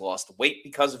younger. He's lost weight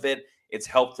because of it. It's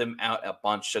helped him out a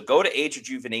bunch. So go to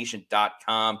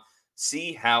agerejuvenation.com.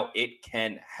 See how it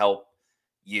can help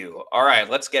you. All right,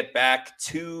 let's get back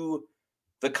to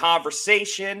the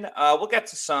conversation. We'll get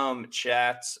to some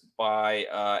chats by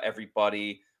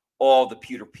everybody, all the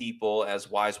Pewter people, as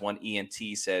Wise1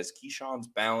 ENT says, Keyshawn's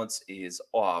balance is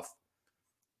off.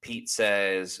 Pete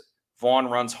says, Vaughn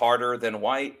runs harder than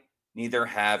White. Neither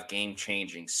have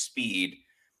game-changing speed.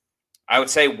 I would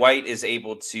say White is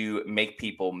able to make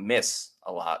people miss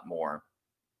a lot more.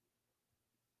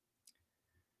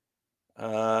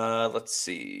 Let's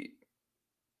see.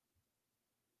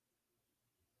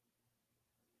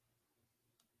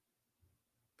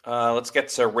 Let's get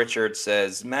to Richard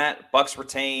says, Matt, Bucs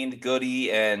retained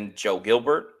Goody and Joe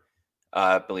Gilbert.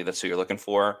 I believe that's who you're looking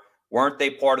for. Weren't they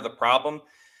part of the problem?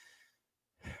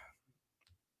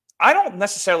 I don't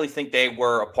necessarily think they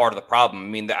were a part of the problem. I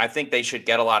mean, I think they should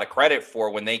get a lot of credit for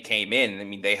when they came in. I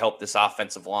mean, they helped this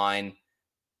offensive line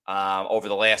over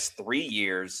the last 3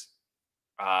 years.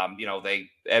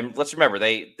 Let's remember,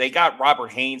 they got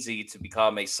Robert Hainsey to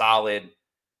become a solid,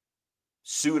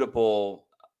 suitable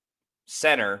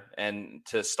center and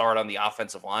to start on the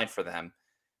offensive line for them.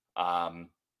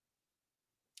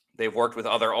 They've worked with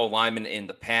other O-linemen in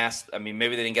the past. I mean,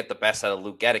 maybe they didn't get the best out of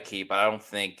Luke Gedeke, but I don't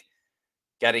think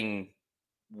getting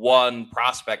one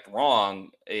prospect wrong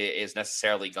is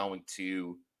necessarily going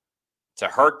to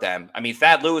hurt them. I mean,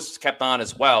 Thad Lewis kept on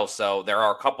as well, so there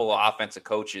are a couple of offensive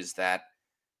coaches that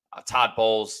Todd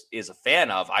Bowles is a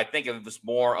fan of. I think it was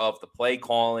more of the play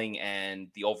calling and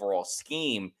the overall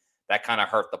scheme that kind of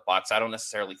hurt the Bucs. I don't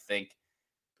necessarily think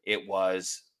it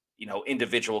was,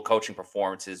 individual coaching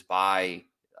performances by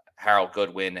Harold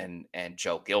Goodwin and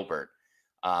Joe Gilbert.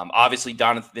 Obviously,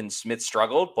 Donovan Smith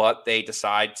struggled, but they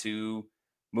decide to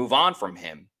move on from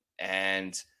him.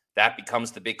 And that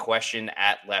becomes the big question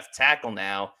at left tackle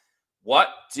now. What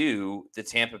do the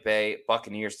Tampa Bay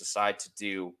Buccaneers decide to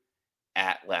do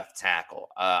at left tackle?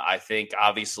 I think,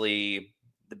 obviously,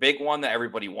 the big one that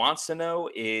everybody wants to know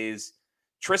is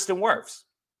Tristan Wirfs.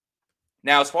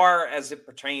 Now, as far as it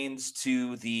pertains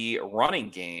to the running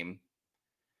game,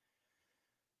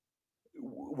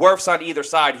 Wirfs on either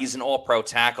side, he's an all-pro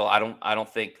tackle. I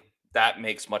don't think that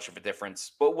makes much of a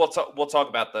difference. But we'll talk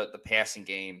about the passing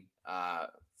game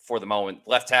for the moment.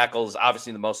 Left tackle is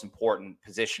obviously the most important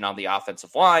position on the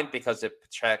offensive line because it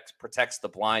protects the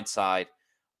blind side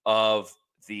of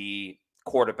the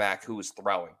quarterback who is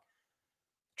throwing.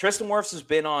 Tristan Wirfs has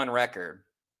been on record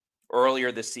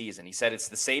earlier this season. He said it's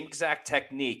the same exact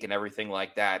technique and everything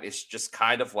like that. It's just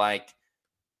kind of like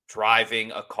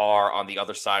driving a car on the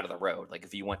other side of the road, like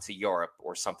if you went to Europe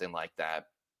or something like that.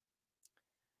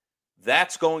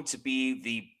 That's going to be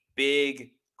the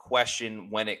big question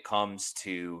when it comes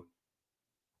to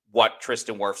what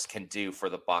Tristan Wirfs can do for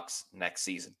the Bucs next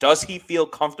season. Does he feel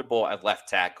comfortable at left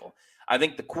tackle? I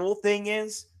think the cool thing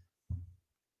is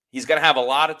he's going to have a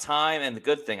lot of time, and the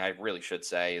good thing I really should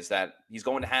say is that he's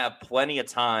going to have plenty of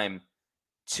time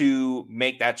to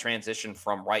make that transition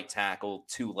from right tackle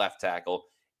to left tackle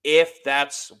if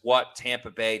that's what Tampa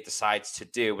Bay decides to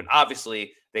do. And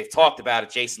obviously, they've talked about it.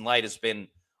 Jason Light has been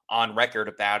on record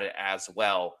about it as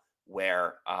well,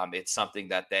 where it's something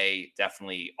that they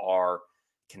definitely are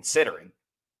considering.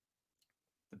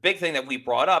 The big thing that we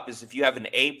brought up is if you have an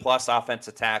A-plus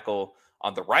offensive tackle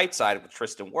on the right side with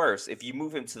Tristan Wirfs, if you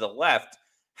move him to the left,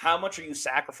 how much are you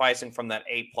sacrificing from that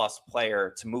A-plus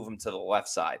player to move him to the left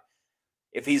side?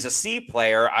 If he's a C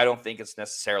player, I don't think it's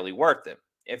necessarily worth it.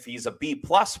 If he's a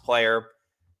B-plus player,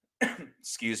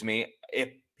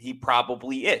 he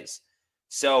probably is.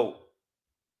 So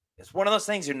it's one of those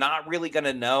things you're not really going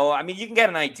to know. I mean, you can get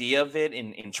an idea of it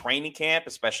in training camp,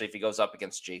 especially if he goes up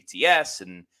against JTS,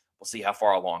 and we'll see how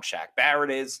far along Shaq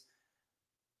Barrett is.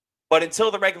 But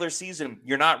until the regular season,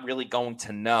 you're not really going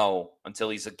to know until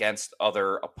he's against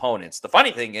other opponents. The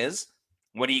funny thing is,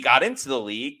 when he got into the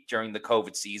league during the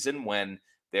COVID season, when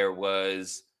there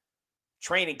was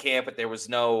training camp, but there was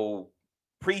no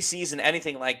preseason,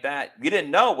 anything like that, you didn't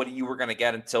know what you were going to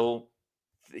get until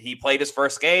he played his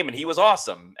first game, and he was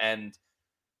awesome and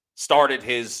started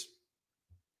his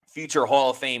future Hall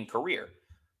of Fame career.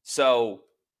 So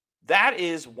that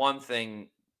is one thing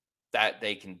that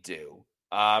they can do.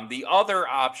 The other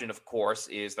option, of course,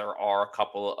 is there are a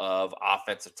couple of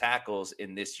offensive tackles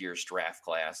in this year's draft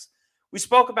class. We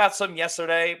spoke about some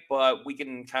yesterday, but we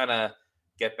can kind of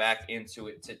get back into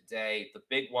it today. The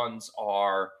big ones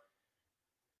are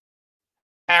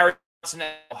Harrison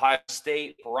at Ohio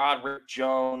State, Broderick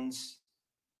Jones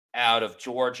out of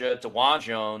Georgia, DeJuan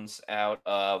Jones out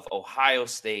of Ohio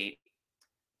State,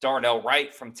 Darnell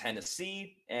Wright from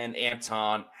Tennessee, and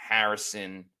Anton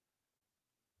Harrison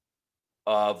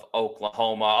of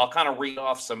Oklahoma. I'll kind of read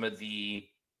off some of the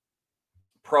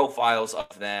profiles of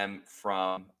them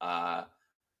from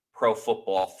Pro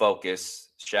Football Focus.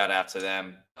 Shout out to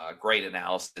them. Great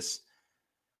analysis.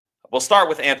 We'll start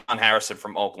with Anton Harrison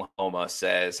from Oklahoma.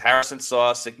 Says Harrison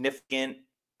saw significant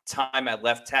time at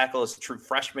left tackle as a true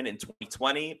freshman in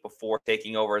 2020 before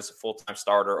taking over as a full-time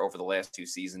starter over the last two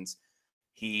seasons.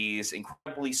 He's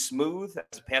incredibly smooth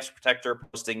as a pass protector,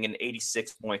 posting an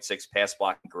 86.6 pass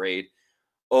blocking grade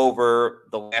over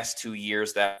the last 2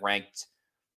 years that ranked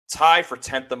tied for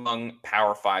 10th among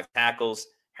Power 5 tackles.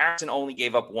 Harrison only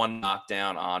gave up one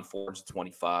knockdown on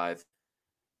 425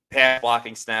 pass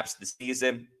blocking snaps this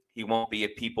season. He won't be a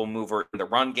people mover in the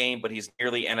run game, but he's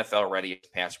nearly NFL ready as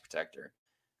a pass protector.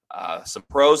 Some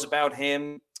pros about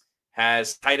him: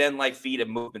 has tight end-like feet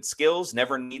and movement skills,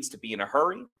 never needs to be in a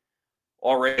hurry.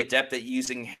 Already adept at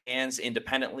using hands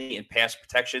independently in pass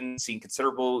protection, seen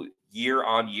considerable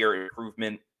year-on-year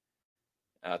improvement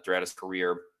throughout his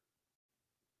career.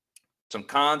 Some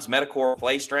cons: Metacore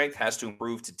play strength, has to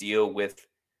improve to deal with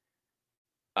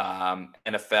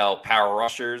NFL power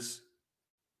rushers.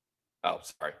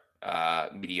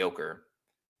 Mediocre.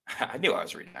 I knew I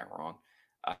was reading that wrong.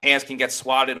 Hands can get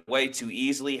swatted away too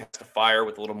easily, has to fire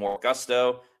with a little more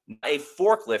gusto. A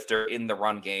forklifter in the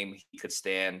run game, he could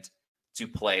stand to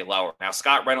play lower. Now,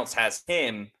 Scott Reynolds has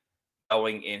him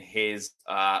going in his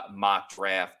mock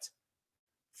draft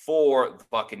for the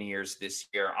Buccaneers this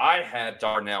year. I had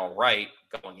Darnell Wright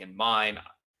going in mine.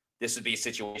 This would be a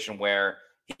situation where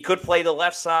he could play the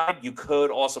left side. You could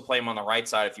also play him on the right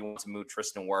side if you want to move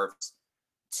Tristan Wirfs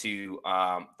to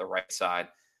the right side.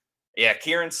 Yeah,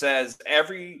 Kieran says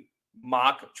every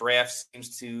mock draft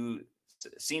seems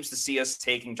to see us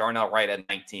taking Darnell Wright at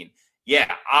 19.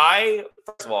 Yeah,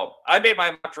 first of all, I made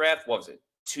my mock draft, what was it,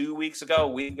 2 weeks ago, a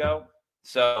week ago?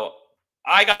 So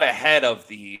I got ahead of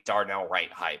the Darnell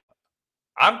Wright hype.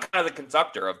 I'm kind of the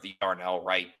conductor of the Darnell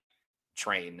Wright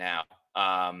train now.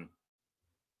 I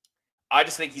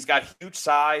just think he's got huge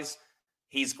size.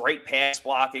 He's great pass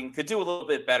blocking. Could do a little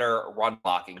bit better run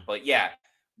blocking. But yeah,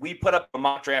 we put up a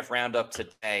mock draft roundup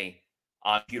today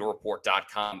on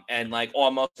pewterreport.com, and like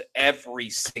almost every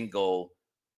single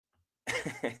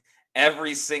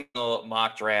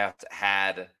mock draft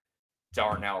had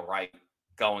Darnell Wright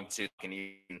going to.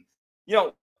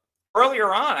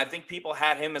 Earlier on, I think people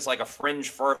had him as like a fringe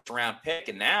first round pick,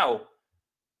 and now,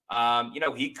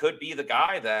 he could be the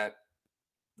guy that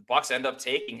the Bucs end up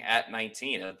taking at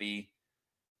 19. It'd be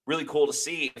really cool to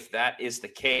see if that is the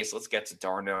case. Let's get to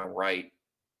Darnell Wright.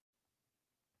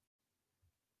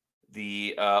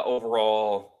 The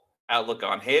overall outlook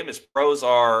on him is pros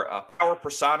are power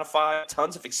personified,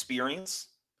 tons of experience,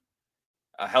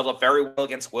 held up very well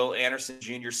against Will Anderson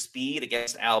Jr. Speed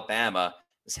against Alabama.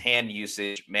 His hand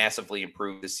usage massively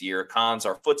improved this year. Cons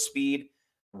are foot speed,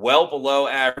 well below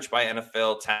average by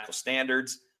NFL tackle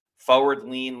standards. Forward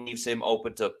lean leaves him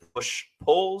open to push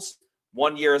pulls.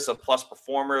 1 year as a plus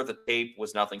performer. The tape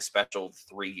was nothing special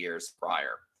 3 years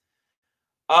prior.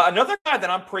 Another guy that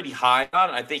I'm pretty high on,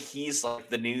 and I think he's like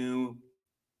the new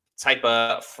type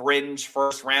of fringe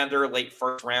first rounder, late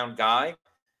first round guy,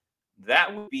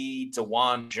 that would be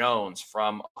DeJuan Jones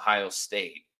from Ohio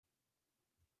State.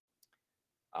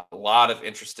 A lot of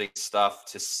interesting stuff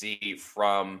to see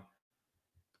from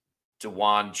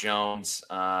DeJuan Jones.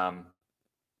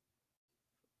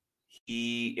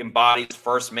 He embodies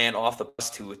first man off the bus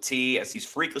to a T, as he's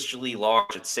freakishly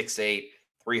large at 6'8",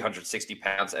 360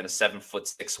 pounds, and a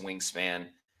 7'6" wingspan.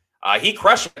 He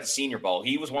crushed at the Senior Bowl.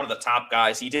 He was one of the top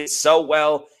guys. He did so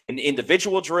well in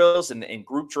individual drills and in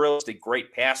group drills, did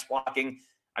great pass blocking.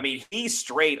 I mean, he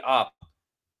straight up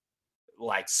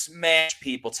like smashed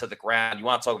people to the ground. You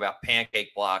want to talk about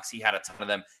pancake blocks. He had a ton of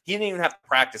them. He didn't even have to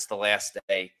practice the last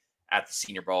day at the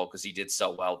Senior Bowl because he did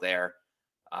so well there.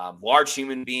 Large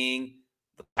human being,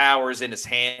 the power's in his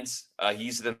hands. He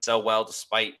uses them so well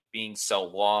despite being so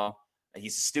long.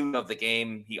 He's a student of the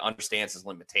game. He understands his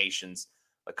limitations.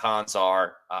 The cons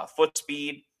are foot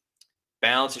speed,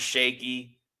 balance is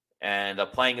shaky, and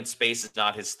playing in space is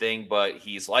not his thing, but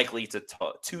he's likely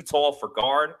too tall for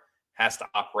guard, has to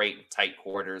operate in tight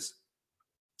quarters.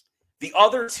 The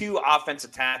other two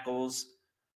offensive tackles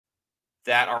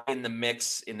that are in the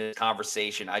mix in this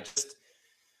conversation, I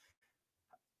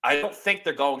don't think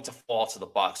they're going to fall to the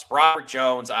Bucs. Robert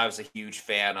Jones, I was a huge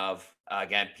fan of.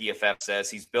 Again, PFF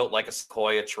says he's built like a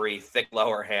sequoia tree, thick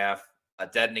lower half, a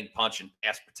deadening punch and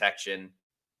pass protection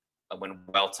when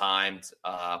well-timed,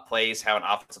 plays how an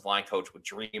offensive line coach would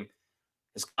dream.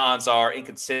 His cons are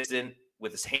inconsistent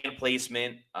with his hand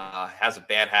placement, has a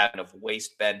bad habit of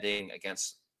waist bending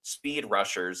against speed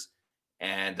rushers,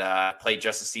 and played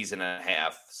just a season and a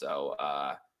half. So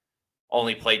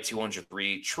only played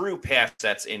 203 true pass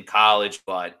sets in college,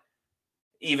 but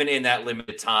even in that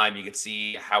limited time, you could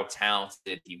see how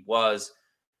talented he was.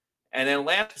 And then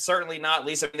last, but certainly not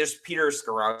least, I mean, there's Peter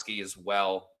Skoronski as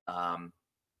well.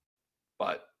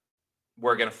 But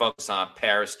we're going to focus on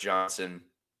Paris Johnson.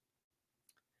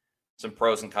 Some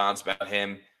pros and cons about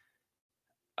him.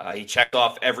 He checked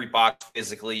off every box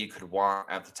physically you could want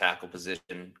at the tackle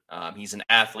position. He's an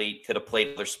athlete, could have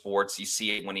played other sports. You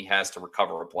see it when he has to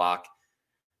recover a block.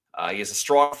 He has a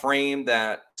strong frame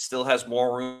that still has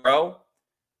more room to grow.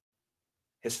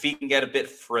 His feet can get a bit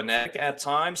frenetic at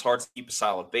times, hard to keep a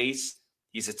solid base.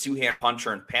 He's a two-hand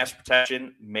puncher and pass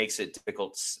protection, makes it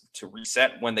difficult to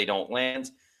reset when they don't land.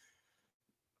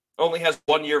 Only has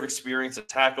 1 year of experience at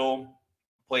tackle,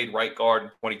 played right guard in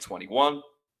 2021.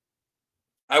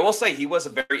 I will say he was a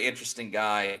very interesting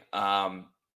guy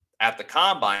at the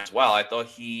combine as well. I thought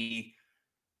he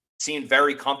seemed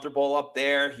very comfortable up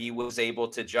there. He was able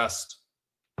to just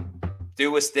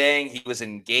do his thing. He was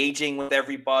engaging with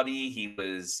everybody. He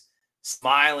was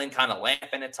smiling, kind of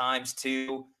laughing at times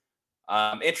too.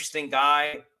 Interesting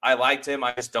guy. I liked him.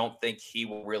 I just don't think he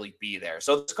will really be there.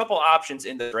 So there's a couple options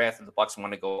in the draft that the Bucs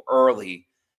want to go early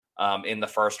in the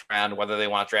first round, whether they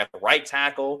want to draft the right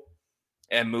tackle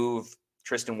and move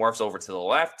Tristan Wirfs over to the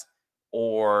left,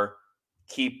 or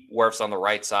keep Wirfs on the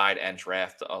right side and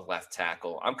draft a left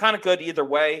tackle. I'm kind of good either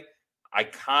way. I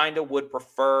kind of would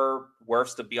prefer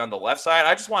Wirfs to be on the left side.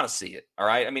 I just want to see it. All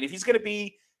right. I mean, if he's going to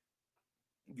be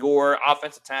your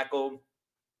offensive tackle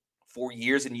for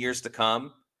years and years to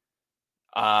come,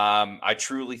 I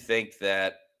truly think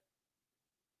that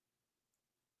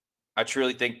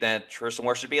Tristan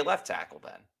Wirfs should be a left tackle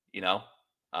then,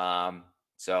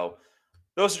 so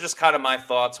those are just kind of my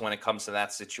thoughts when it comes to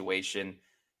that situation.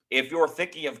 If you're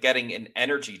thinking of getting an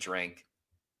energy drink,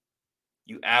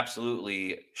 you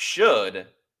absolutely should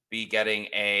be getting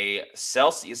a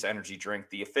Celsius energy drink,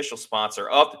 the official sponsor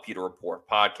of the Pewter Report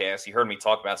podcast. You heard me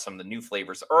talk about some of the new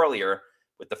flavors earlier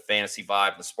with the Fantasy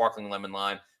Vibe, the Sparkling Lemon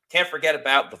Lime. Can't forget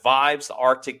about the Vibes, the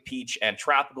Arctic Peach and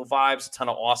Tropical Vibes. A ton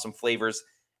of awesome flavors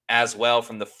as well,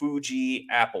 from the Fuji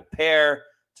Apple Pear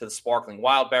to the Sparkling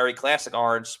Wild Berry, Classic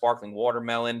Orange, Sparkling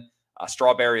Watermelon,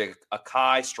 Strawberry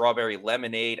Acai, Strawberry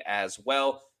Lemonade as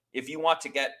well. If you want to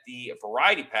get the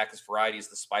variety pack, because variety is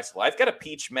the spice of life, get a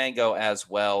peach mango as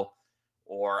well,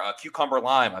 or a cucumber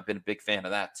lime. I've been a big fan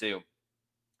of that too.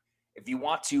 If you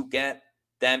want to get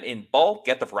them in bulk,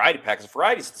 get the variety pack, because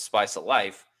variety is the spice of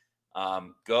life.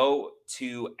 Go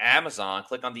to Amazon,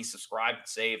 click on the subscribe and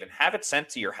save, and have it sent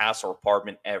to your house or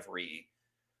apartment every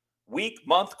week,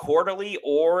 month, quarterly,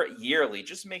 or yearly.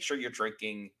 Just make sure you're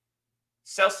drinking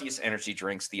Celsius Energy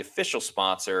Drinks, the official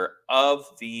sponsor of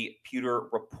the Pewter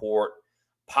Report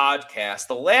podcast.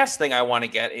 The last thing I want to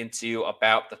get into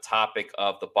about the topic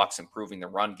of the Bucs improving the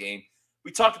run game.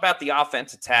 We talked about the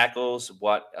offensive tackles,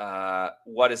 what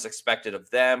is expected of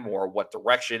them, or what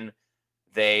direction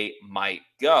they might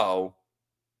go.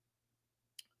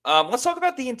 Let's talk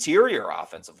about the interior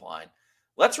offensive line.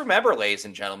 Let's remember, ladies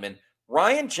and gentlemen,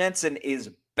 Ryan Jensen is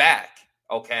back,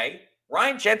 okay?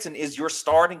 Ryan Jensen is your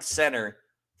starting center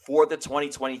for the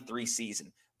 2023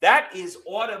 season. That is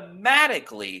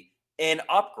automatically an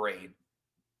upgrade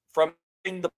from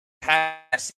the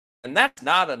past. And that's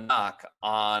not a knock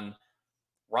on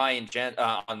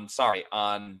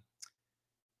on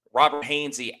Robert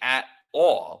Hainsey at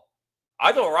all.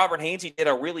 I thought Robert Hainsey did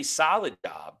a really solid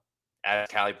job, as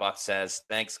Callie Buck says.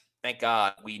 Thank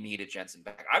God we needed Jensen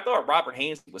back. I thought Robert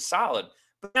Hainsey was solid.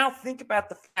 But now think about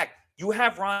the fact you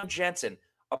have Ryan Jensen,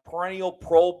 a perennial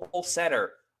Pro Bowl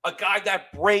center, a guy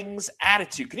that brings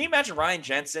attitude. Can you imagine Ryan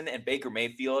Jensen and Baker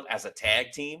Mayfield as a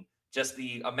tag team? Just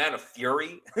the amount of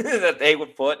fury that they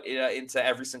would put into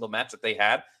every single match that they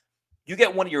had. You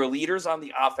get one of your leaders on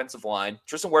the offensive line.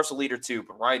 Tristan Wirfs a leader too,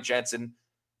 but Ryan Jensen,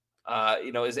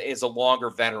 is a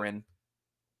longer veteran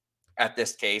at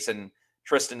this case, and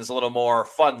Tristan is a little more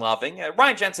fun-loving.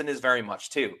 Ryan Jensen is very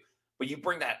much too. But you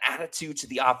bring that attitude to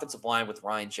the offensive line with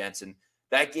Ryan Jensen.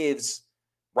 That gives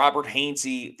Robert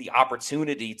Hainsey the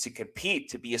opportunity to compete,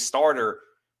 to be a starter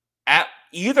at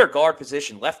either guard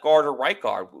position, left guard or right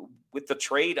guard. With the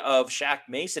trade of Shaq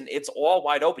Mason, it's all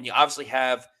wide open. You obviously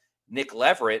have Nick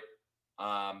Leverett,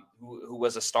 who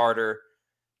was a starter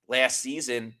last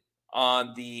season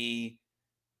on the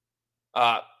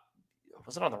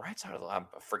was it on the right side of the line?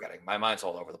 I'm forgetting. My mind's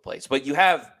all over the place. But you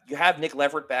have Nick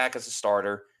Leverett back as a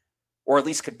starter, or at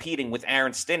least competing with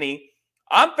Aaron Stinney.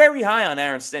 I'm very high on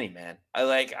Aaron Stinney, man.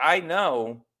 I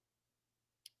know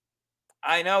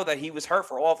that he was hurt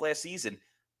for all of last season,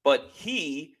 but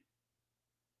he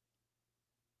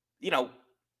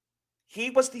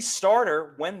was the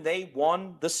starter when they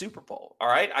won the Super Bowl. All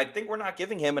right. I think we're not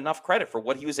giving him enough credit for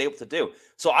what he was able to do.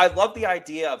 So I love the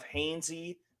idea of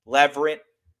Hainsey, Leverett,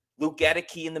 Luke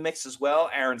Gedeke in the mix as well,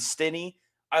 Aaron Stinney.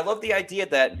 I love the idea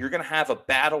that you're going to have a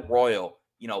battle royal,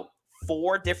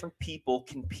 4 different people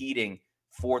competing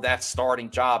for that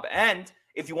starting job. And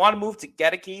if you want to move to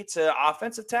Gedeke to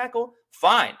offensive tackle,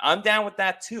 fine. I'm down with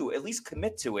that too. At least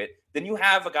commit to it. Then you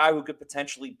have a guy who could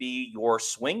potentially be your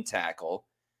swing tackle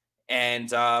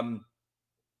and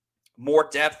more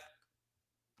depth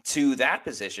to that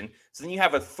position. So then you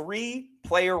have a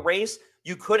 3-player race.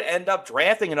 You could end up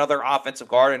drafting another offensive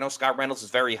guard. I know Scott Reynolds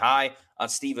is very high on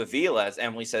Steve Avila. As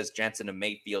Emily says, Jensen and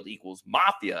Mayfield equals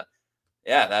mafia.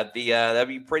 Yeah, that'd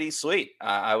be pretty sweet.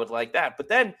 I would like that. But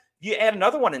then you add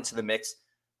another one into the mix.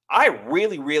 I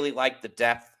really, really like the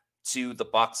depth to the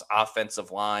Bucs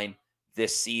offensive line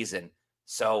this season.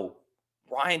 So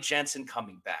Ryan Jensen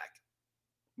coming back.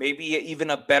 Maybe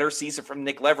even a better season from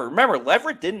Nick Leverett. Remember,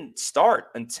 Leverett didn't start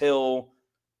until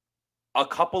a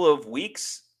couple of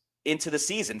weeks into the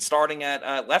season, starting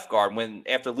at left guard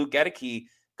after Luke Gedeke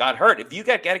got hurt. If you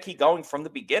get Gedeke going from the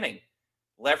beginning,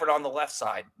 Leverett on the left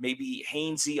side, maybe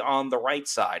Hainsey on the right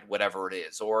side, whatever it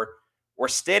is, or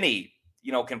Stinney,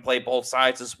 can play both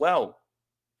sides as well.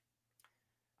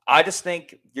 I just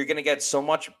think you're going to get so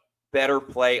much better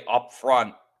play up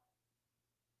front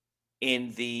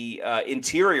in the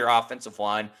interior offensive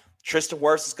line. Tristan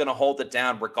Wirfs is going to hold it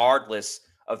down regardless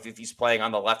of if he's playing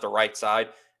on the left or right side.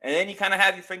 And then you kind of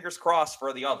have your fingers crossed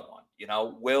for the other one.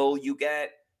 Will you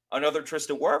get another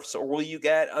Tristan Wirfs, or will you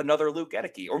get another Luke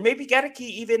Gedeke? Or maybe Gedeke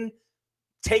even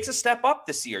takes a step up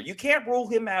this year. You can't rule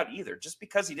him out either. Just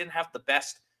because he didn't have the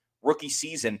best rookie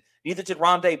season, neither did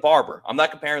Rondé Barber. I'm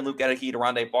not comparing Luke Gedeke to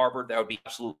Rondé Barber. That would be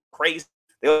absolutely crazy.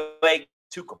 They would play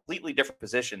two completely different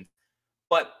positions.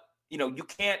 But, you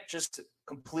can't just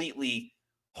completely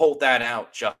hold that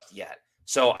out just yet.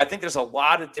 So I think there's a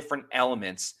lot of different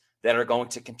elements that are going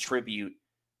to contribute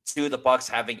to the Bucs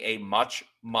having a much,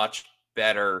 much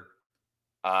better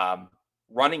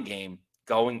running game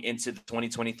going into the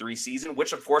 2023 season,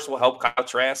 which of course will help Kyle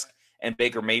Trask and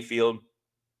Baker Mayfield,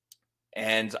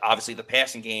 and obviously the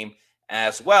passing game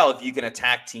as well, if you can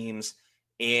attack teams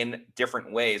in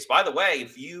different ways. By the way,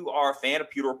 if you are a fan of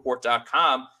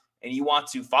PewterReport.com and you want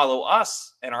to follow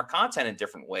us and our content in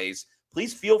different ways,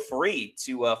 please feel free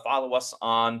to follow us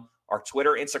on our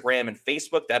Twitter, Instagram, and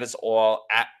Facebook. That is all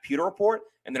at Pewter Report.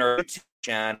 And then our YouTube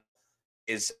channel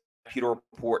is Pewter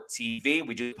Report TV.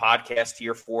 We do a podcast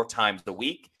here 4 times a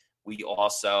week. We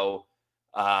also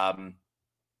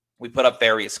we put up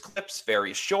various clips,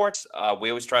 various shorts. We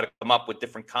always try to come up with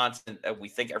different content that we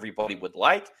think everybody would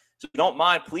like. So if you don't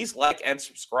mind, please like and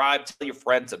subscribe. Tell your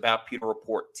friends about Pewter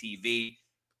Report TV.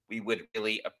 We would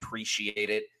really appreciate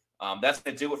it. That's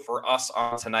going to do it for us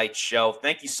on tonight's show.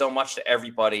 Thank you so much to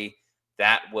everybody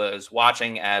that was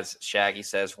watching. As Shaggy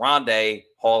says, Rondé,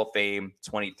 Hall of Fame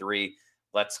 23.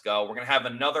 Let's go. We're going to have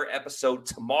another episode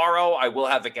tomorrow. I will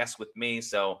have a guest with me,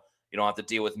 so you don't have to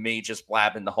deal with me just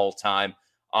blabbing the whole time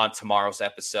on tomorrow's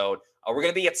episode. We're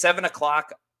going to be at 7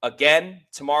 o'clock again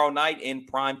tomorrow night in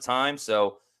prime time.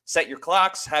 So set your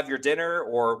clocks, have your dinner,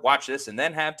 or watch this and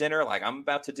then have dinner like I'm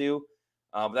about to do.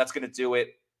 That's going to do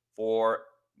it for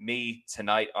me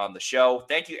tonight on the show.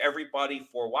 Thank you, everybody,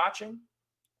 for watching.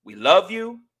 We love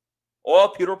you. All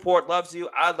Pewter Report loves you.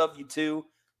 I love you, too.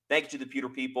 Thank you to the Pewter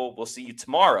people. We'll see you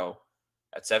tomorrow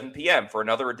at 7 p.m. for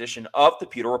another edition of the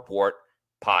Pewter Report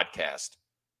podcast.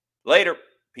 Later.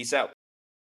 Peace out.